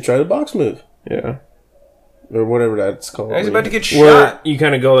 You could try the box move. Yeah. Or whatever that's called. Now he's about to get Where shot. you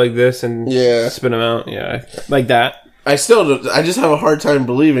kind of go like this and Yeah. spin him out. Yeah. Like that. I just have a hard time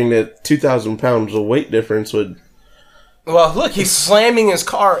believing that 2,000 pounds of weight difference would... Well, look, he's slamming his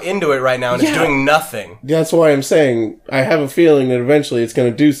car into it right now, and it's Yeah. doing nothing. That's why I'm saying I have a feeling that eventually it's going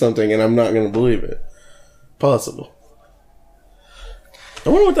to do something and I'm not going to believe it. Possible. I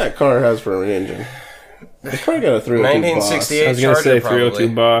wonder what that car has for an engine. It's probably got a 302 Boss. 1968 I was going to Charger, say 302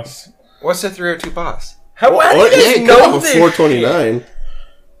 probably. Boss. What's the 302 Boss? How Or, do you yeah, guys it could know have a this? 429.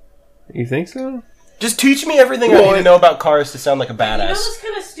 You think so? Just teach me everything I need to know about cars to sound like a you know badass. this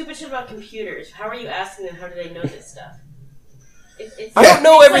kind of stupid shit about computers. How are you asking them? How do they know this stuff? It's I don't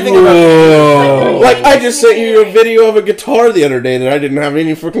know it's everything like- about Whoa. Like, I just sent you a video of a guitar the other day that I didn't have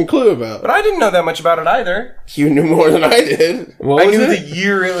any freaking clue about. But I didn't know that much about it either. You knew more than I did. What I was knew it? the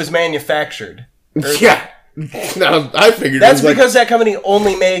year it was manufactured. Yeah. No, I figured That's it was like... because that company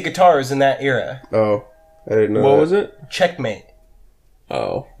only made guitars in that era. Oh, I didn't know What that. was it? Checkmate.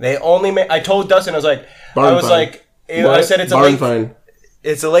 Oh. They only made. I told Dustin, I was like, Barn I was Find. like, I said it's a Barn late, Find.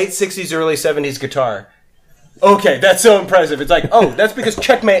 it's a late '60s, early '70s guitar. Okay, that's so impressive. It's like, oh, that's because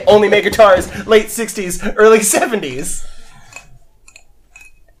Checkmate only made guitars late '60s, early '70s.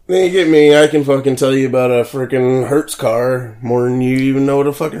 Then you get me, I can fucking tell you about a freaking Hertz car more than you even know what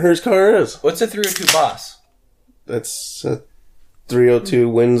a fucking Hertz car is. What's a 302 Boss? That's a 302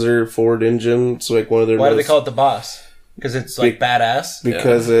 Windsor Ford engine. It's like one of their Why do they most- call it the Boss? Because it's like badass.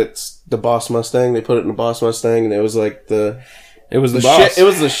 Because it's the Boss Mustang. They put it in the Boss Mustang, and it was like the It was the, the boss. shit. It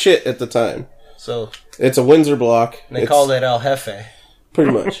was the shit at the time. So It's a Windsor block. they It's called it El Jefe.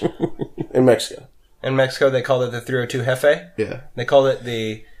 pretty much in Mexico. In Mexico, they called it the 302 Jefe. Yeah, They called it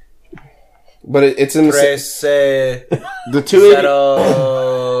the but it's in the Tres the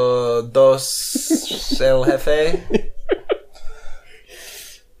 280. Dos El Jefe.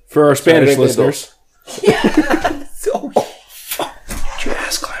 For our Spanish I think they listeners. Oh, fuck. You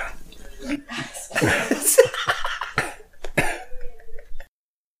ass clown.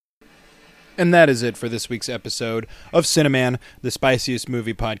 And that is it for this week's episode of Cineman, the spiciest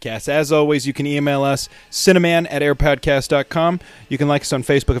movie podcast. As always, you can email us, cineman@airpodcast.com. You can like us on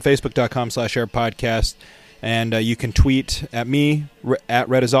Facebook at facebook.com/airpodcast. And you can tweet at me, at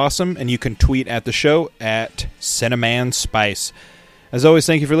Red is Awesome, and you can tweet at the show at Cineman Spice. As always,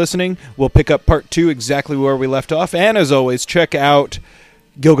 thank you for listening. We'll pick up part 2 exactly where we left off. And as always, check out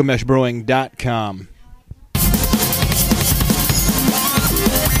GilgameshBrewing.com.